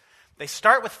Jesus. They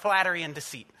start with flattery and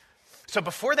deceit. So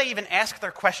before they even ask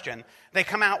their question, they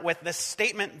come out with this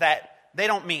statement that they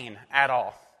don't mean at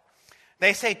all.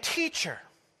 They say, "Teacher,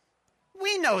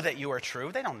 we know that you are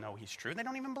true." They don't know he's true. They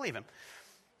don't even believe him.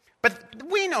 "But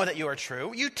we know that you are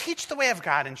true. You teach the way of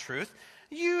God in truth.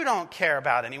 You don't care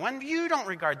about anyone. You don't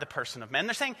regard the person of men."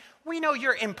 They're saying, "We know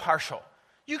you're impartial.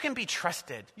 You can be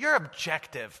trusted. You're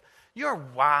objective. You're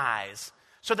wise."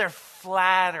 So they're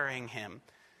flattering him.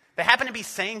 They happen to be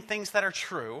saying things that are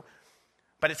true,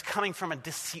 but it's coming from a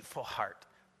deceitful heart.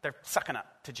 They're sucking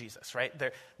up to Jesus, right?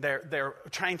 They're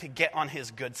trying to get on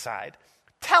his good side.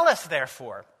 "Tell us,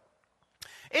 therefore,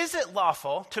 is it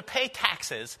lawful to pay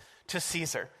taxes to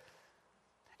Caesar?"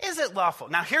 Is it lawful?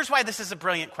 Now, here's why this is a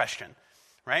brilliant question,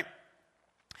 right?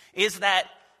 Is that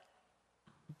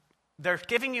they're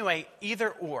giving you a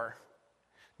either or.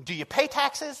 Do you pay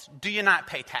taxes? Do you not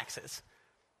pay taxes?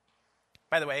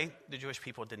 By the way, the Jewish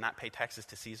people did not pay taxes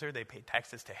to Caesar. They paid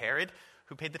taxes to Herod,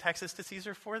 who paid the taxes to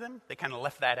Caesar for them. They kind of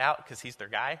left that out because he's their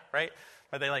guy, right?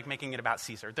 But they like making it about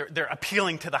Caesar. They're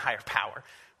appealing to the higher power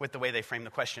with the way they frame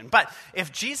the question. But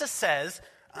if Jesus says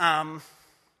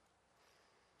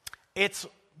it's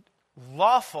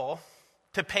lawful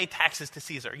to pay taxes to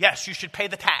Caesar, yes, you should pay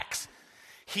the tax.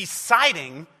 He's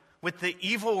siding with the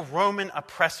evil Roman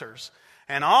oppressors.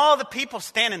 And all the people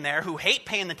standing there who hate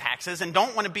paying the taxes and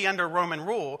don't want to be under Roman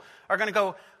rule are going to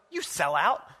go, "You sell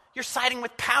out. You're siding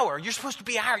with power. You're supposed to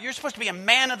be a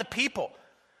man of the people."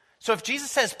 So if Jesus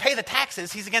says pay the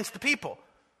taxes, he's against the people.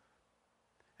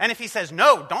 And if he says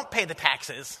no, don't pay the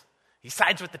taxes, he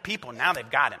sides with the people. Now they've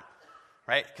got him,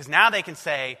 right? Because now they can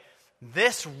say,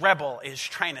 this rebel is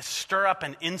trying to stir up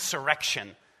an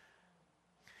insurrection.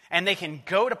 And they can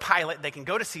go to Pilate, they can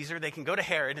go to Caesar, they can go to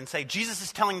Herod and say, "Jesus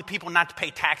is telling the people not to pay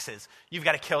taxes. You've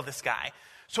got to kill this guy."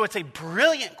 So it's a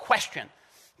brilliant question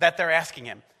that they're asking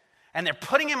him. And they're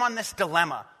putting him on this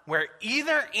dilemma where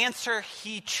either answer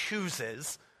he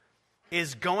chooses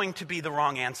is going to be the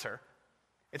wrong answer.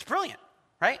 It's brilliant,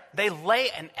 right? They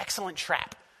lay an excellent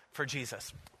trap for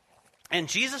Jesus. And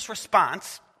Jesus'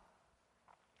 response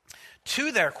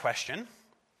to their question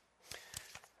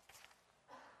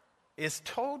is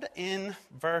told in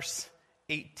verse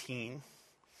 18.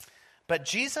 "But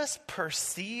Jesus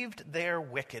perceived their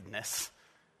wickedness."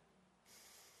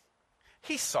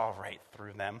 He saw right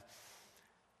through them.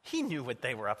 He knew what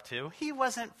they were up to. He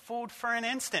wasn't fooled for an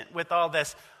instant with all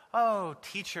this, "Oh,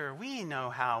 teacher, we know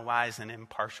how wise and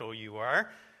impartial you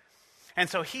are."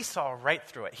 And so he saw right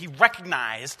through it. He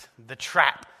recognized the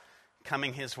trap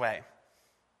coming his way.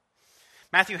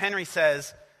 Matthew Henry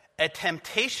says, "A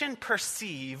temptation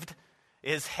perceived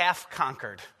is half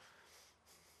conquered."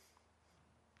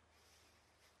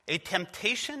 A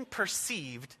temptation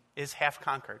perceived is half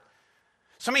conquered.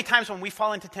 So many times when we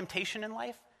fall into temptation in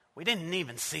life, we didn't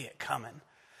even see it coming.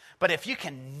 But if you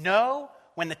can know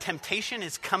when the temptation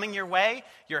is coming your way,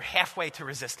 you're halfway to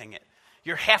resisting it.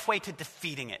 You're halfway to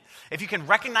defeating it. If you can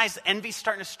recognize envy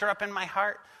starting to stir up in my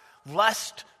heart,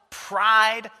 lust,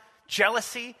 pride,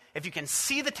 jealousy, if you can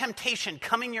see the temptation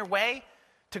coming your way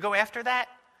to go after that,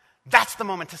 that's the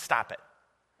moment to stop it.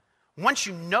 Once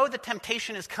you know the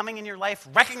temptation is coming in your life,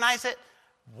 recognize it,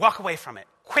 walk away from it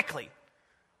quickly.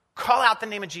 Call out the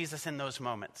name of Jesus in those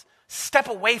moments. Step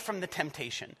away from the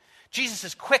temptation. Jesus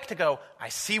is quick to go, "I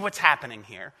see what's happening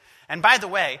here." And by the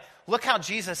way, look how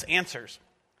Jesus answers.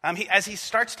 As he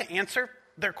starts to answer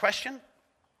their question,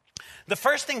 the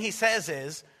first thing he says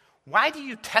is, "Why do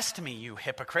you test me, you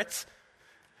hypocrites?"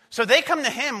 So they come to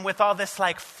him with all this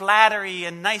like flattery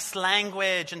and nice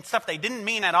language and stuff they didn't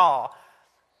mean at all.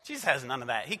 Jesus has none of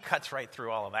that. He cuts right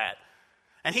through all of that.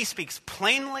 And he speaks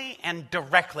plainly and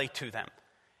directly to them.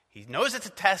 He knows it's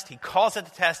a test. He calls it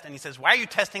a test. And he says, "Why are you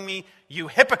testing me, you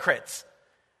hypocrites?"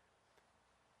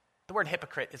 The word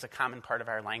hypocrite is a common part of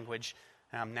our language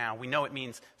now. We know it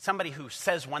means somebody who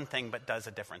says one thing but does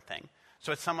a different thing.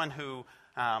 So it's someone who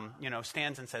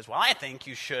stands and says, "Well, I think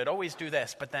you should always do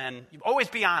this, but then you always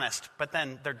be honest," but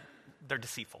then they're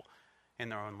deceitful in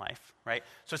their own life, right?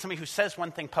 So somebody who says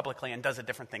one thing publicly and does a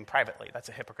different thing privately, that's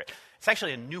a hypocrite. It's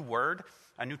actually a new word,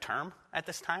 a new term at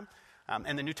this time.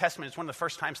 And the New Testament is one of the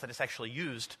first times that it's actually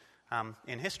used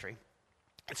in history.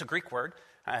 It's a Greek word,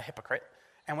 hypocrite.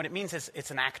 And what it means is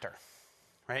it's an actor,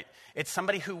 right? It's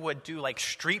somebody who would do like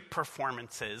street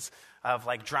performances of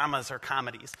like dramas or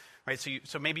comedies, right?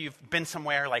 So maybe you've been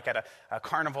somewhere like at a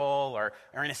carnival or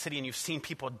in a city and you've seen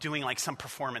people doing like some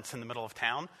performance in the middle of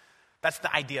town. That's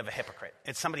the idea of a hypocrite.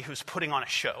 It's somebody who's putting on a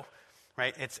show,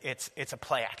 right? It's a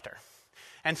play actor.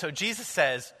 And so Jesus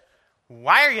says,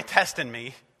 why are you testing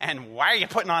me and why are you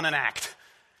putting on an act?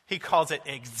 He calls it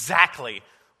exactly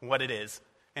what it is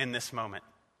in this moment.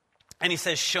 And he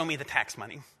says, show me the tax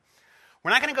money. We're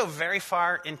not going to go very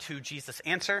far into Jesus'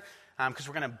 answer because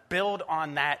we're going to build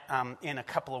on that in a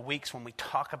couple of weeks when we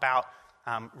talk about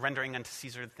rendering unto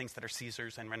Caesar the things that are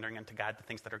Caesar's and rendering unto God the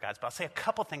things that are God's. But I'll say a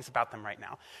couple things about them right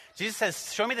now. Jesus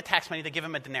says, show me the tax money. They give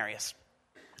him a denarius.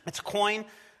 It's a coin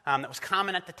that was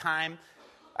common at the time,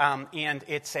 and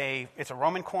it's a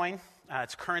Roman coin.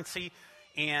 It's currency,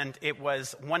 and it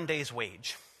was 1 day's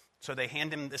wage. So they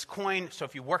hand him this coin. So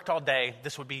if you worked all day,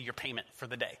 this would be your payment for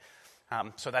the day.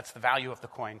 So that's the value of the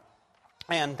coin.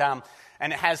 And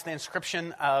it has the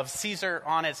inscription of Caesar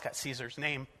on it. It's got Caesar's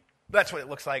name. That's what it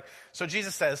looks like. So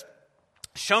Jesus says,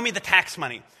 show me the tax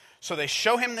money. So they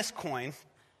show him this coin,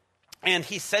 and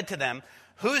he said to them,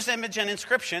 whose image and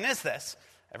inscription is this?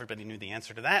 Everybody knew the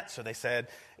answer to that. So they said,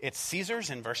 it's Caesar's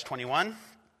in verse 21.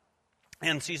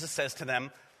 And Jesus says to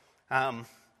them,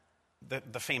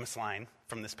 the famous line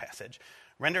from this passage,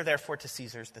 render therefore to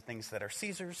Caesar's the things that are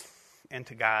Caesar's, and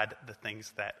to God the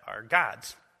things that are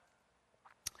God's.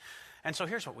 And so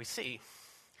here's what we see,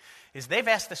 is they've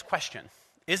asked this question,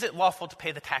 is it lawful to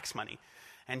pay the tax money?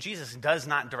 And Jesus does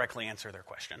not directly answer their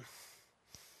question.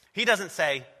 He doesn't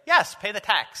say, yes, pay the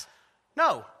tax.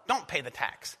 No, don't pay the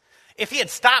tax. If he had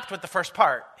stopped with the first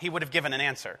part, he would have given an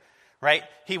answer, right?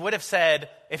 He would have said,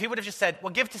 if he would have just said,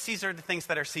 well, give to Caesar the things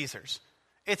that are Caesar's.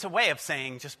 It's a way of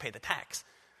saying just pay the tax.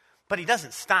 But he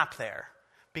doesn't stop there.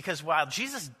 Because while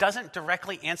Jesus doesn't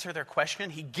directly answer their question,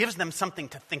 he gives them something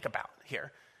to think about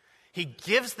here. He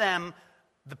gives them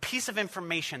the piece of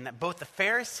information that both the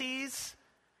Pharisees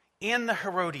and the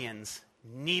Herodians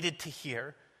needed to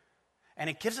hear. And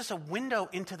it gives us a window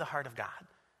into the heart of God.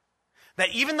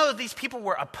 That even though these people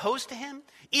were opposed to him,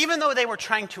 even though they were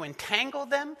trying to entangle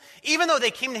them, even though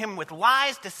they came to him with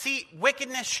lies, deceit,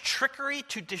 wickedness, trickery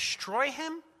to destroy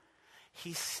him,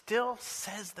 he still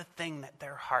says the thing that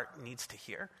their heart needs to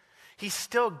hear. He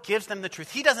still gives them the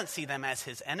truth. He doesn't see them as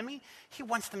his enemy. He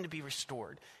wants them to be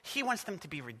restored. He wants them to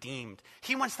be redeemed.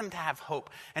 He wants them to have hope.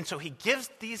 And so he gives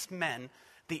these men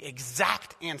the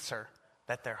exact answer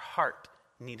that their heart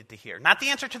needed to hear. Not the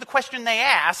answer to the question they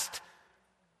asked,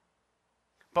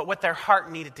 but what their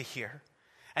heart needed to hear.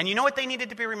 And you know what they needed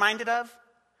to be reminded of?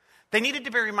 They needed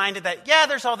to be reminded that, yeah,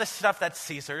 there's all this stuff that's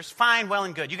Caesar's. Fine, well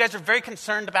and good. You guys are very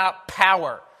concerned about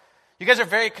power. You guys are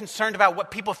very concerned about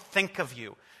what people think of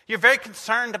you. You're very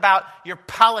concerned about your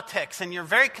politics, and you're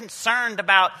very concerned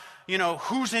about,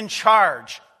 who's in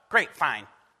charge. Great, fine.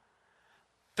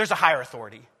 There's a higher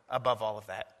authority above all of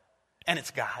that, and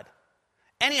it's God.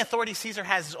 Any authority Caesar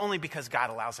has is only because God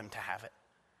allows him to have it.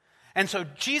 And so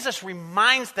Jesus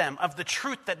reminds them of the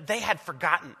truth that they had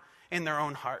forgotten in their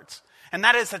own hearts. And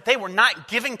that is that they were not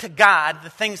giving to God the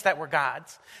things that were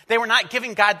God's. They were not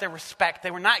giving God their respect.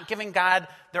 They were not giving God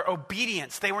their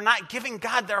obedience. They were not giving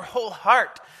God their whole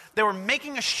heart. They were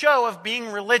making a show of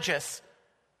being religious,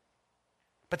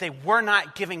 but they were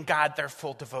not giving God their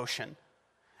full devotion.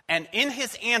 And in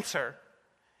his answer,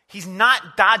 he's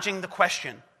not dodging the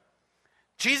question.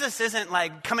 Jesus isn't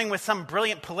like coming with some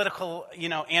brilliant political,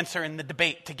 answer in the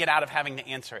debate to get out of having to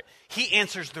answer it. He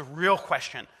answers the real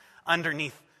question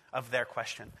underneath of their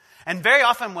question. And very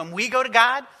often when we go to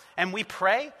God and we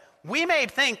pray, we may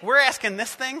think we're asking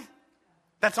this thing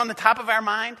that's on the top of our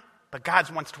mind, but God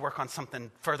wants to work on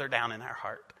something further down in our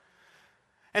heart.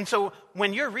 And so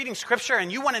when you're reading scripture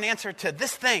and you want an answer to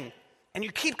this thing, and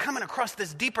you keep coming across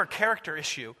this deeper character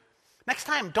issue, next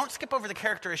time, don't skip over the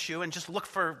character issue and just look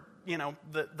for,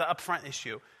 the upfront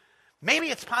issue. Maybe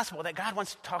it's possible that God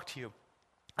wants to talk to you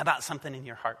about something in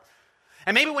your heart.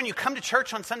 And maybe when you come to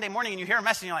church on Sunday morning and you hear a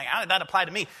message and you're like, how did that apply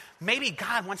to me? Maybe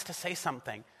God wants to say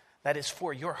something that is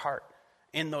for your heart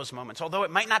in those moments. Although it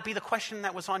might not be the question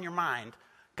that was on your mind,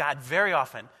 God very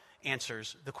often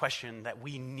answers the question that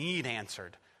we need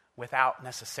answered without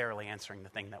necessarily answering the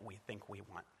thing that we think we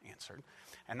want answered.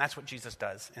 And that's what Jesus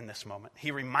does in this moment. He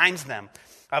reminds them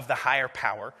of the higher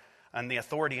power and the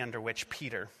authority under which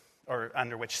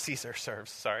Caesar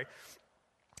serves,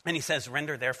 And he says,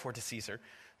 render therefore to Caesar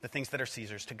the things that are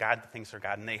Caesar's, to God the things that are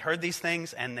God. And they heard these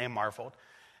things and they marveled.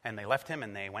 And they left him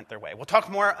and they went their way. We'll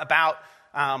talk more about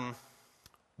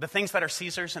the things that are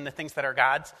Caesar's and the things that are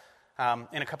God's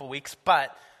in a couple weeks.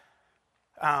 But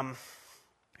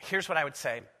here's what I would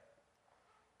say.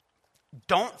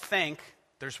 don't think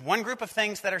there's one group of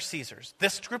things that are Caesar's.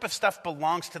 This group of stuff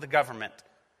belongs to the government.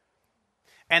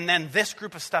 And then this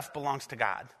group of stuff belongs to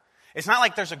God. It's not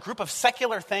like there's a group of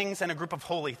secular things and a group of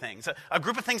holy things. A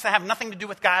group of things that have nothing to do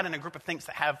with God and a group of things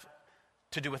that have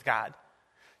to do with God.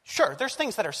 Sure, there's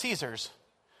things that are Caesar's.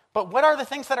 But what are the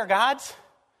things that are God's?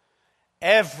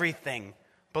 Everything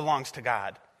belongs to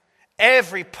God.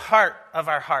 Every part of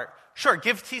our heart. Sure,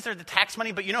 give Caesar the tax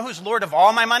money, but you know who's Lord of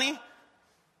all my money?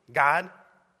 God.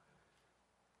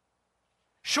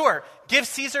 Sure, give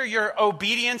Caesar your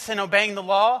obedience in obeying the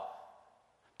law,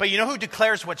 but you know who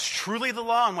declares what's truly the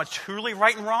law and what's truly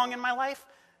right and wrong in my life?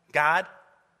 God.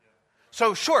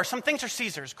 So sure, some things are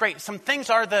Caesar's, great. Some things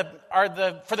are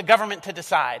for the government to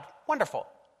decide. Wonderful.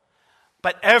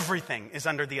 But everything is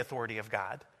under the authority of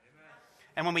God. Amen.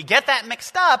 And when we get that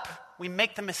mixed up, we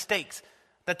make the mistakes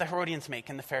that the Herodians make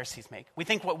and the Pharisees make. We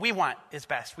think what we want is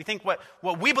best. We think what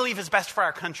we believe is best for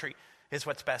our country is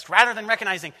what's best, rather than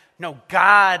recognizing, no,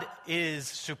 God is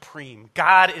supreme.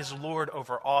 God is Lord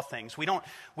over all things. We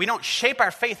don't shape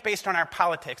our faith based on our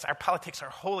politics. Our politics are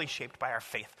wholly shaped by our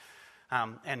faith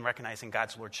and recognizing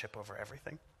God's lordship over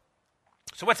everything.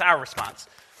 So what's our response?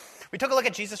 We took a look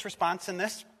at Jesus' response in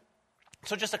this.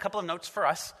 So just a couple of notes for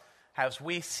us as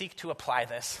we seek to apply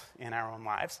this in our own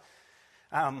lives.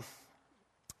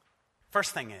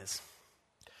 First thing is,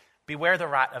 beware the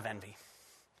rot of envy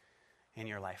in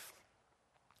your life.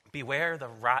 Beware the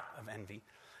rot of envy.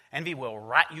 Envy will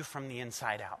rot you from the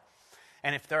inside out.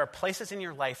 And if there are places in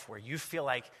your life where you feel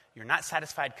like you're not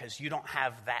satisfied because you don't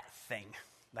have that thing,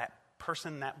 that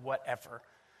person, that whatever,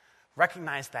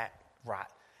 recognize that rot.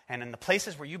 And in the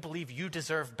places where you believe you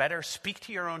deserve better, speak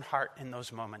to your own heart in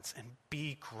those moments and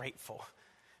be grateful.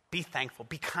 Be thankful.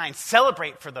 Be kind.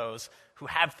 Celebrate for those who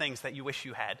have things that you wish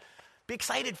you had. Be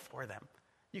excited for them.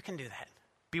 You can do that.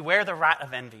 Beware the rot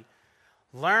of envy.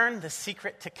 Learn the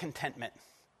secret to contentment,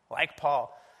 like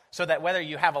Paul, so that whether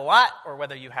you have a lot or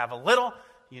whether you have a little,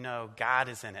 you know God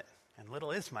is in it. And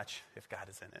little is much if God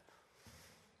is in it.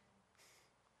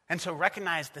 And so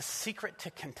recognize the secret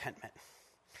to contentment.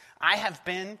 I have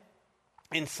been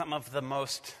in some of the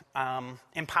most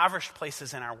impoverished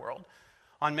places in our world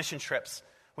on mission trips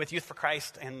with Youth for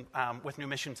Christ and with New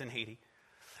Missions in Haiti.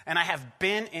 And I have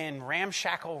been in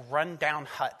ramshackle, rundown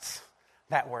huts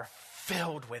that were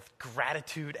filled with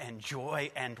gratitude and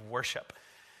joy and worship.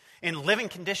 In living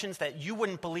conditions that you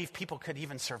wouldn't believe people could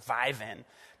even survive in.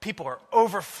 People are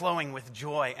overflowing with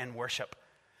joy and worship.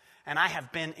 And I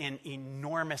have been in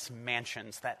enormous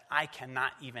mansions that I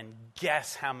cannot even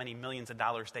guess how many millions of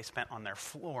dollars they spent on their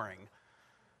flooring,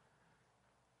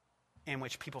 in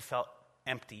which people felt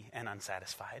empty and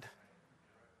unsatisfied.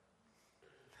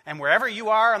 And wherever you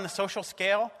are on the social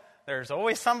scale, there's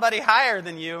always somebody higher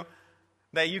than you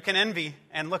that you can envy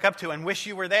and look up to and wish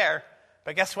you were there.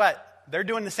 But guess what? They're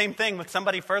doing the same thing with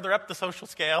somebody further up the social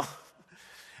scale.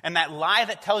 And that lie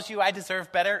that tells you I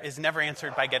deserve better is never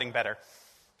answered by getting better,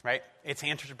 right? It's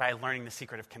answered by learning the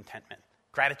secret of contentment,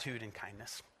 gratitude and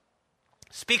kindness.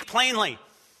 Speak plainly.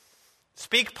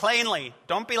 Speak plainly.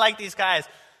 Don't be like these guys,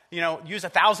 use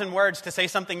 1,000 words to say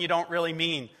something you don't really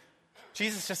mean.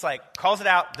 Jesus just calls it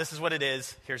out. This is what it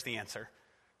is. Here's the answer.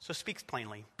 So speak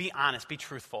plainly. Be honest. Be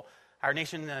truthful. Our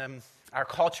nation, our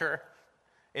culture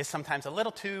is sometimes a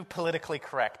little too politically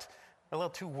correct. We're a little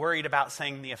too worried about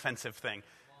saying the offensive thing.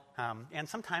 And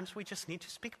sometimes we just need to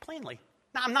speak plainly.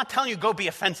 Now, I'm not telling you go be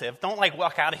offensive. Don't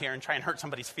walk out of here and try and hurt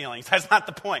somebody's feelings. That's not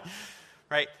the point,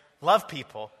 right? Love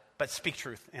people, but speak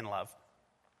truth in love.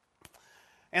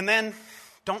 And then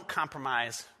don't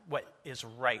compromise what is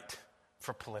right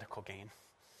for political gain.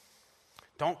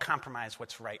 Don't compromise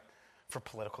what's right for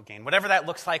political gain. Whatever that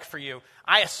looks like for you.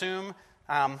 I assume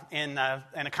in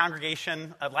a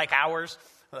congregation like ours,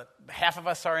 half of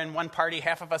us are in one party,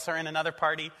 half of us are in another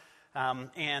party.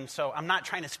 And so I'm not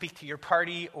trying to speak to your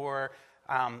party or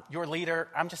your leader.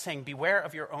 I'm just saying beware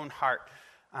of your own heart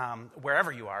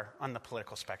wherever you are on the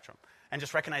political spectrum. And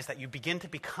just recognize that you begin to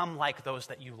become like those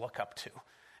that you look up to.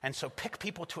 And so pick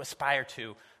people to aspire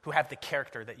to who have the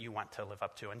character that you want to live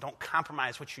up to. And don't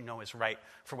compromise what you know is right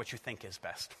for what you think is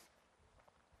best.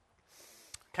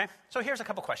 Okay? So here's a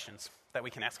couple questions that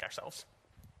we can ask ourselves.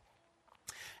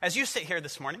 As you sit here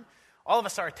this morning, all of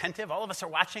us are attentive, all of us are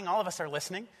watching, all of us are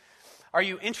listening. Are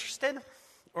you interested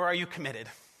or are you committed?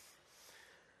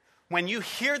 When you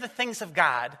hear the things of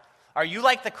God, are you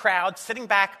like the crowd, sitting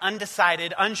back,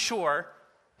 undecided, unsure,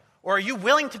 or are you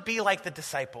willing to be like the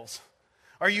disciples?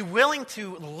 Are you willing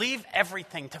to leave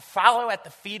everything to follow at the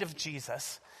feet of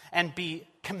Jesus and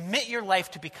commit your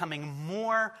life to becoming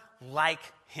more like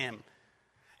him?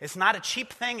 It's not a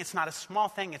cheap thing. It's not a small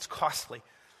thing. It's costly.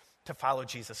 to follow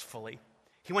Jesus fully.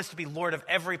 He wants to be Lord of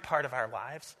every part of our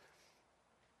lives.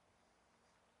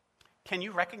 Can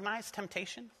you recognize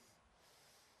temptation?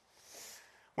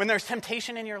 When there's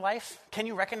temptation in your life, can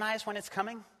you recognize when it's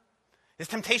coming? Is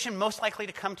temptation most likely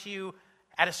to come to you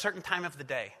at a certain time of the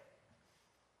day?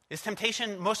 Is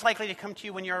temptation most likely to come to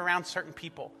you when you're around certain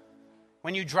people?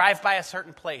 When you drive by a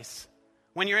certain place?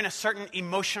 When you're in a certain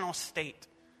emotional state?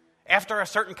 After a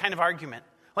certain kind of argument?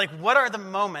 Like, what are the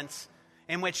moments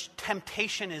in which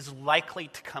temptation is likely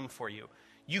to come for you?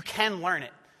 You can learn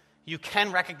it. You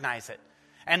can recognize it.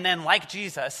 And then, like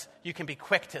Jesus, you can be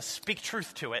quick to speak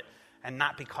truth to it and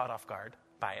not be caught off guard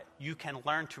by it. You can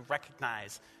learn to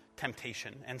recognize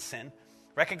temptation and sin.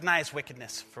 Recognize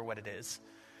wickedness for what it is.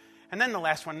 And then the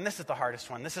last one, and this is the hardest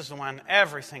one, this is the one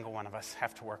every single one of us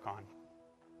have to work on,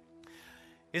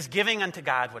 is giving unto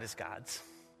God what is God's.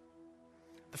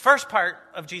 The first part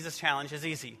of Jesus' challenge is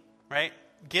easy, right?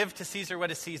 Give to Caesar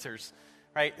what is Caesar's,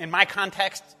 right? In my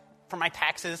context, for my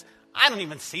taxes, I don't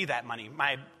even see that money.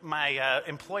 My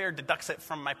employer deducts it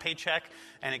from my paycheck,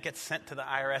 and it gets sent to the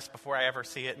IRS before I ever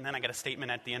see it, and then I get a statement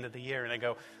at the end of the year, and I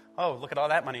go, oh, look at all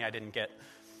that money I didn't get,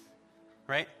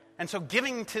 right? And so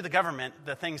giving to the government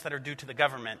the things that are due to the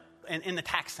government, in the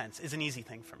tax sense, is an easy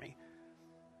thing for me.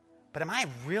 But am I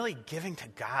really giving to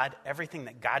God everything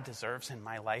that God deserves in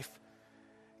my life?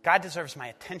 God deserves my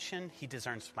attention. He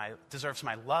deserves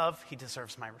my love. He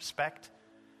deserves my respect.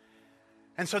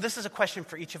 And so this is a question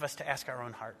for each of us to ask our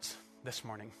own hearts this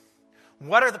morning.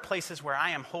 What are the places where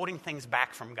I am holding things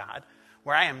back from God,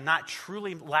 where I am not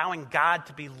truly allowing God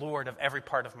to be Lord of every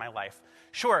part of my life?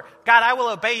 Sure, God, I will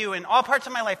obey you in all parts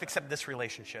of my life except this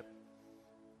relationship.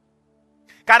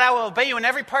 God, I will obey you in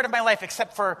every part of my life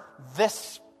except for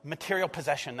this material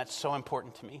possession that's so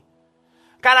important to me.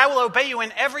 God, I will obey you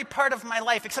in every part of my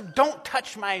life except don't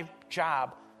touch my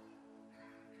job.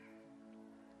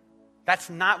 That's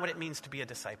not what it means to be a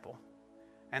disciple.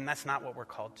 And that's not what we're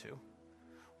called to.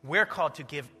 We're called to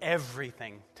give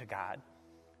everything to God,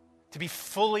 to be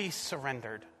fully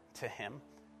surrendered to Him.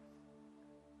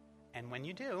 And when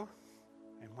you do,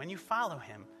 and when you follow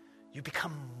Him, you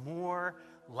become more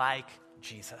like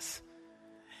Jesus.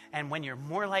 And when you're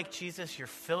more like Jesus, you're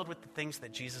filled with the things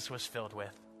that Jesus was filled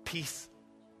with. Peace,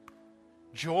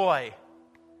 joy,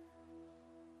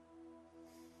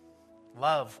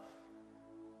 love.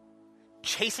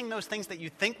 Chasing those things that you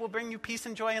think will bring you peace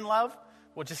and joy and love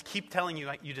will just keep telling you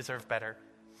you deserve better.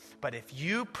 But if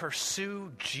you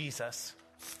pursue Jesus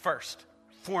first,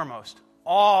 foremost,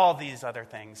 all these other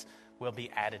things will be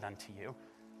added unto you.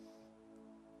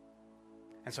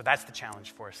 And so that's the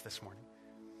challenge for us this morning.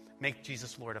 Make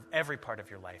Jesus Lord of every part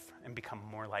of your life and become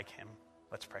more like Him.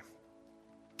 Let's pray.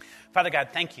 Father God,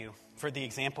 thank you for the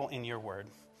example in your word.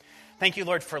 Thank you,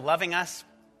 Lord, for loving us.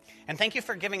 And thank you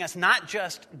for giving us not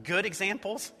just good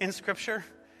examples in Scripture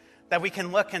that we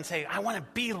can look and say, I want to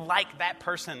be like that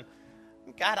person.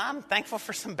 God, I'm thankful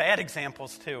for some bad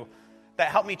examples too that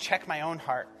help me check my own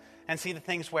heart and see the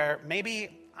things where maybe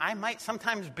I might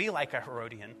sometimes be like a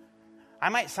Herodian. I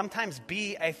might sometimes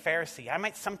be a Pharisee. I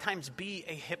might sometimes be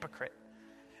a hypocrite.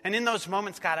 And in those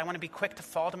moments, God, I want to be quick to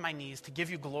fall to my knees, to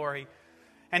give you glory,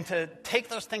 and to take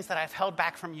those things that I've held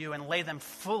back from you and lay them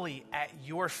fully at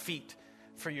your feet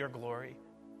for your glory.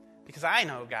 Because I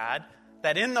know, God,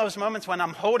 that in those moments when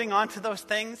I'm holding on to those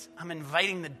things, I'm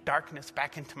inviting the darkness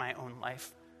back into my own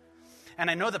life. And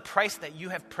I know the price that you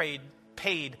have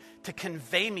paid to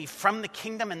convey me from the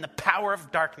kingdom and the power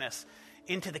of darkness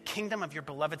into the kingdom of your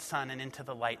beloved Son and into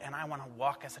the light. And I want to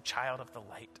walk as a child of the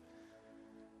light.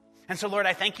 And so, Lord,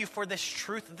 I thank you for this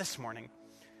truth this morning.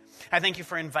 I thank you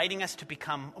for inviting us to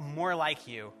become more like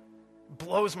you. It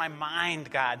blows my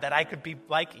mind, God, that I could be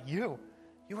like you.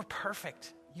 You are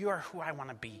perfect. You are who I want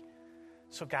to be.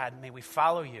 So, God, may we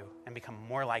follow you and become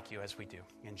more like you as we do.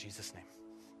 In Jesus' name.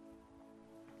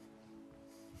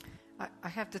 I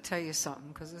have to tell you something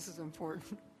because this is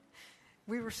important.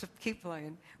 Keep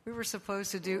playing. We were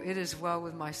supposed to do "It Is Well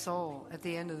With My Soul" at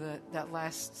the end of that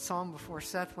last song before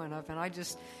Seth went up, and I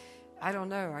don't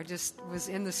know. I just was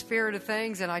in the spirit of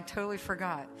things, and I totally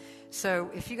forgot. So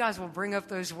if you guys will bring up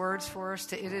those words for us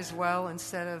to "It Is Well"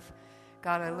 instead of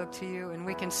 "God, I Look to You," and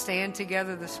we can stand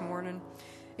together this morning.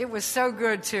 It was so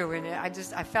good too, and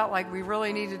I felt like we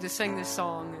really needed to sing this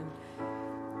song. And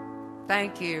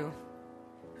thank you.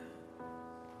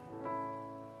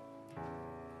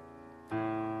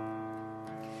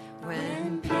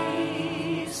 When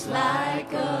peace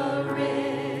like a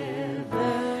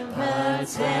river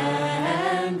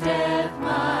attendeth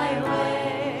my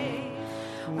way,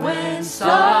 when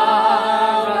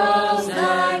sorrows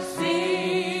like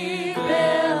sea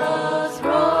billows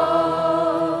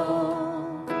roll,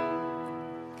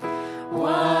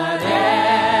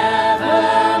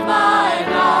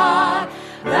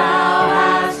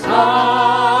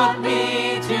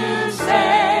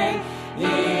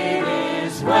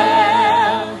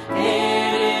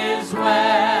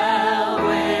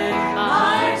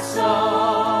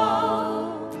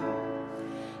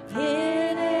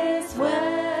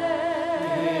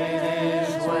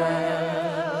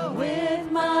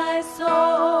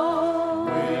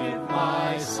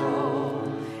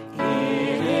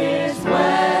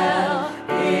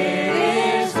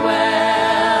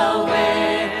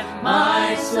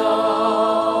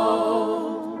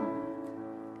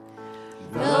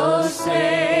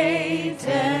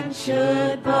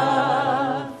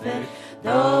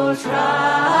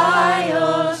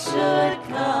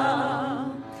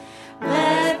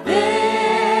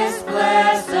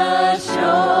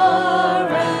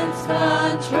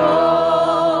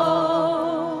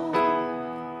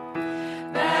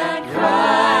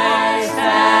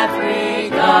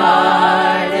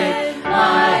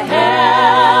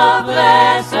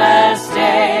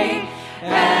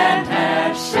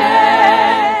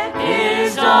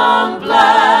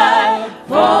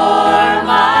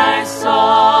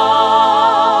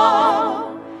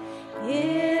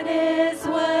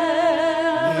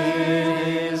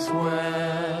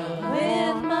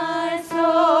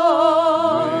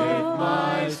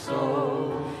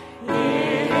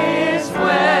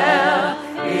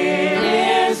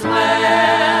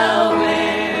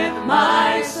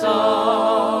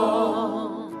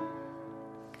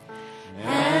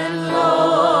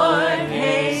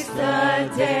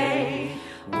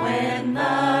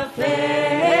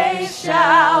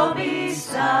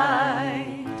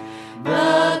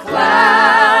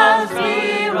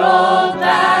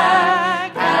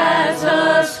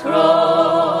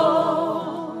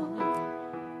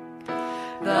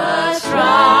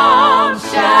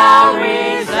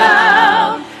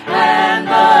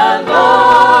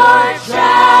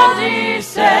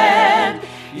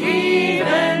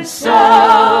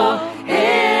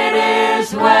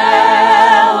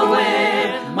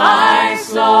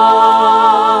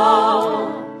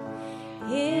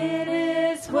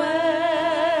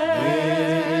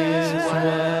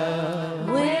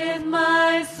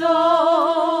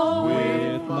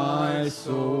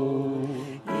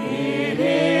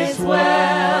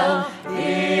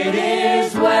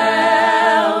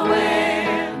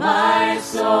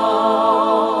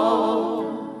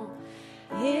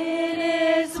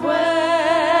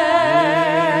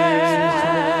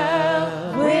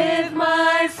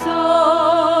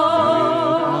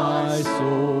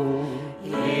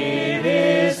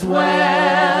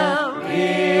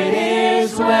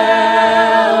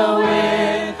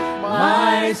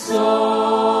 my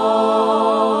soul.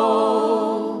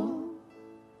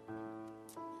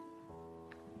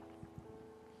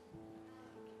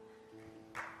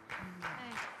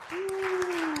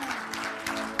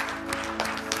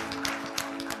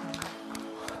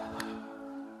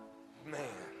 Man,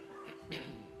 I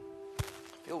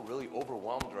feel really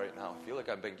overwhelmed right now. I feel like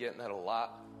I've been getting that a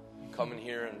lot, coming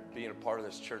here and being a part of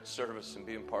this church service and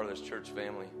being part of this church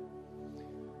family.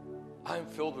 I am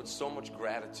filled with so much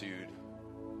gratitude.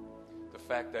 The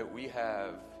fact that we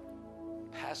have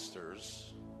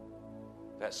pastors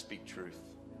that speak truth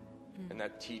and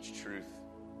that teach truth.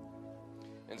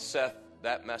 And Seth,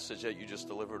 that message that you just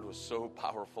delivered was so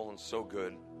powerful and so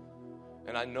good.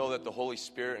 And I know that the Holy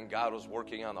Spirit and God was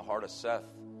working on the heart of Seth.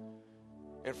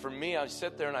 And for me, I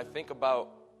sit there and I think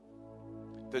about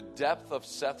the depth of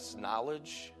Seth's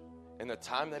knowledge and the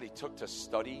time that he took to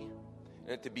study.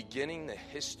 And at the beginning, the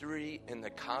history and the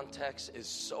context is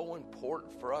so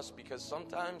important for us, because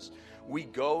sometimes we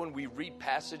go and we read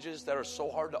passages that are so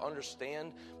hard to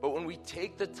understand. But when we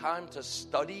take the time to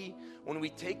study, when we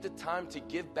take the time to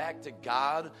give back to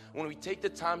God, when we take the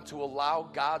time to allow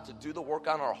God to do the work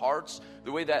on our hearts,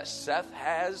 the way that Seth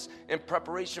has in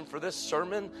preparation for this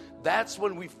sermon, that's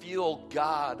when we feel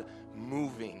God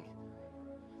moving.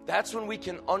 That's when we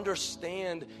can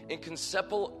understand and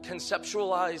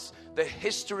conceptualize the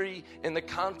history and the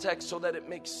context so that it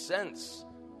makes sense,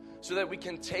 so that we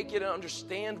can take it and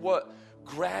understand what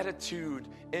gratitude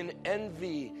and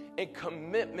envy and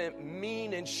commitment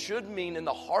mean and should mean in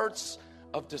the hearts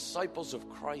of disciples of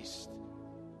Christ.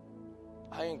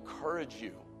 I encourage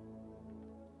you.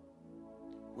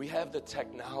 We have the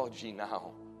technology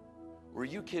now where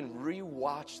you can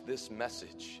re-watch this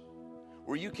message,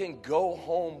 where you can go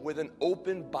home with an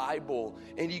open Bible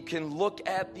and you can look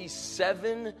at these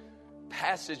 7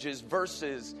 passages,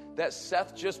 verses that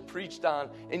Seth just preached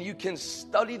on, and you can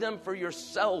study them for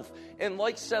yourself. And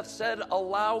like Seth said,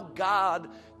 allow God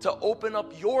to open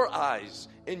up your eyes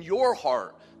and your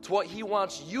heart to what he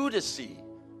wants you to see.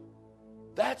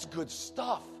 That's good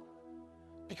stuff,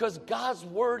 because God's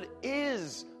word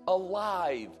is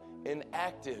alive and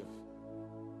active.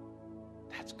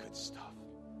 That's good stuff.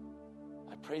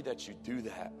 I pray that you do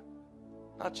that,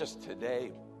 not just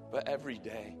today, but every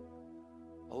day.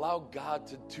 Allow God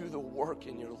to do the work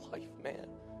in your life, man.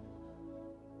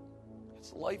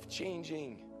 It's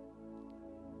life-changing.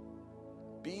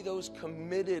 Be those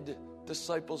committed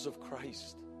disciples of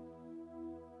Christ.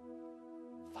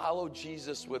 Follow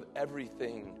Jesus with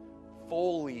everything,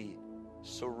 fully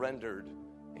surrendered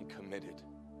and committed.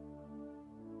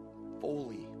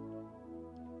 Fully.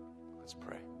 Let's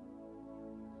pray.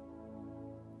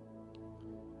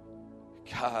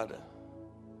 God,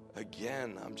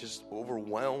 again, I'm just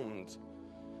overwhelmed.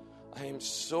 I am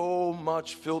so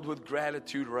much filled with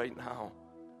gratitude right now.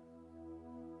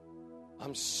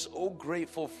 I'm so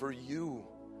grateful for you.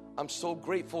 I'm so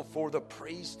grateful for the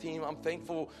praise team. I'm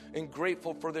thankful and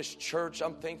grateful for this church.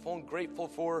 I'm thankful and grateful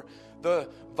for the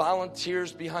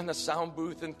volunteers behind the sound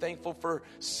booth, and thankful for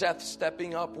Seth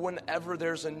stepping up whenever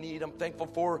there's a need. I'm thankful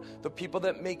for the people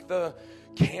that make the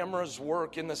cameras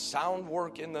work and the sound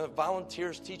work and the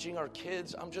volunteers teaching our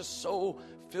kids. I'm just so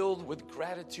filled with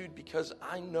gratitude, because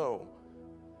I know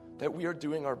that we are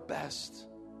doing our best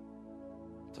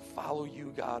to follow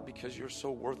you, God, because you're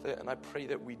so worth it, and I pray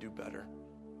that we do better.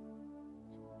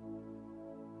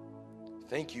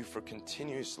 Thank you for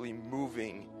continuously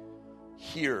moving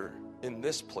here in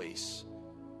this place.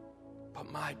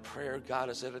 But my prayer, God,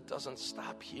 is that it doesn't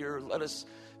stop here. Let us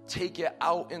take it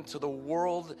out into the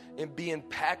world and be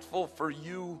impactful for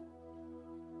you.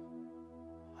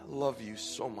 I love you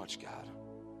so much, God.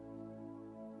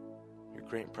 In your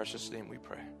great and precious name we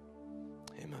pray.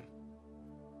 Amen.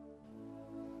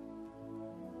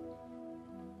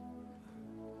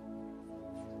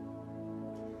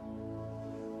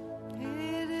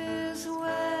 It is well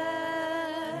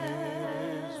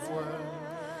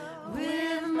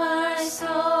with my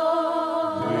soul.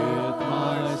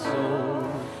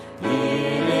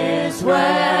 It is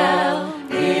well.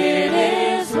 It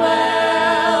is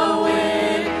well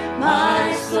with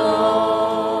my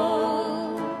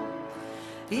soul.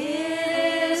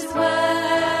 It is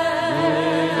well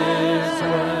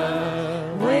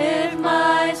with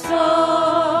my soul.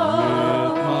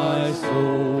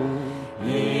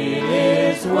 It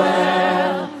is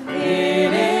well.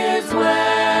 It is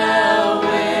well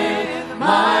with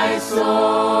my soul.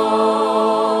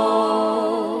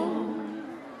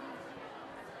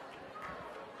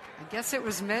 I guess it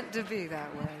was meant to be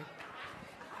that way.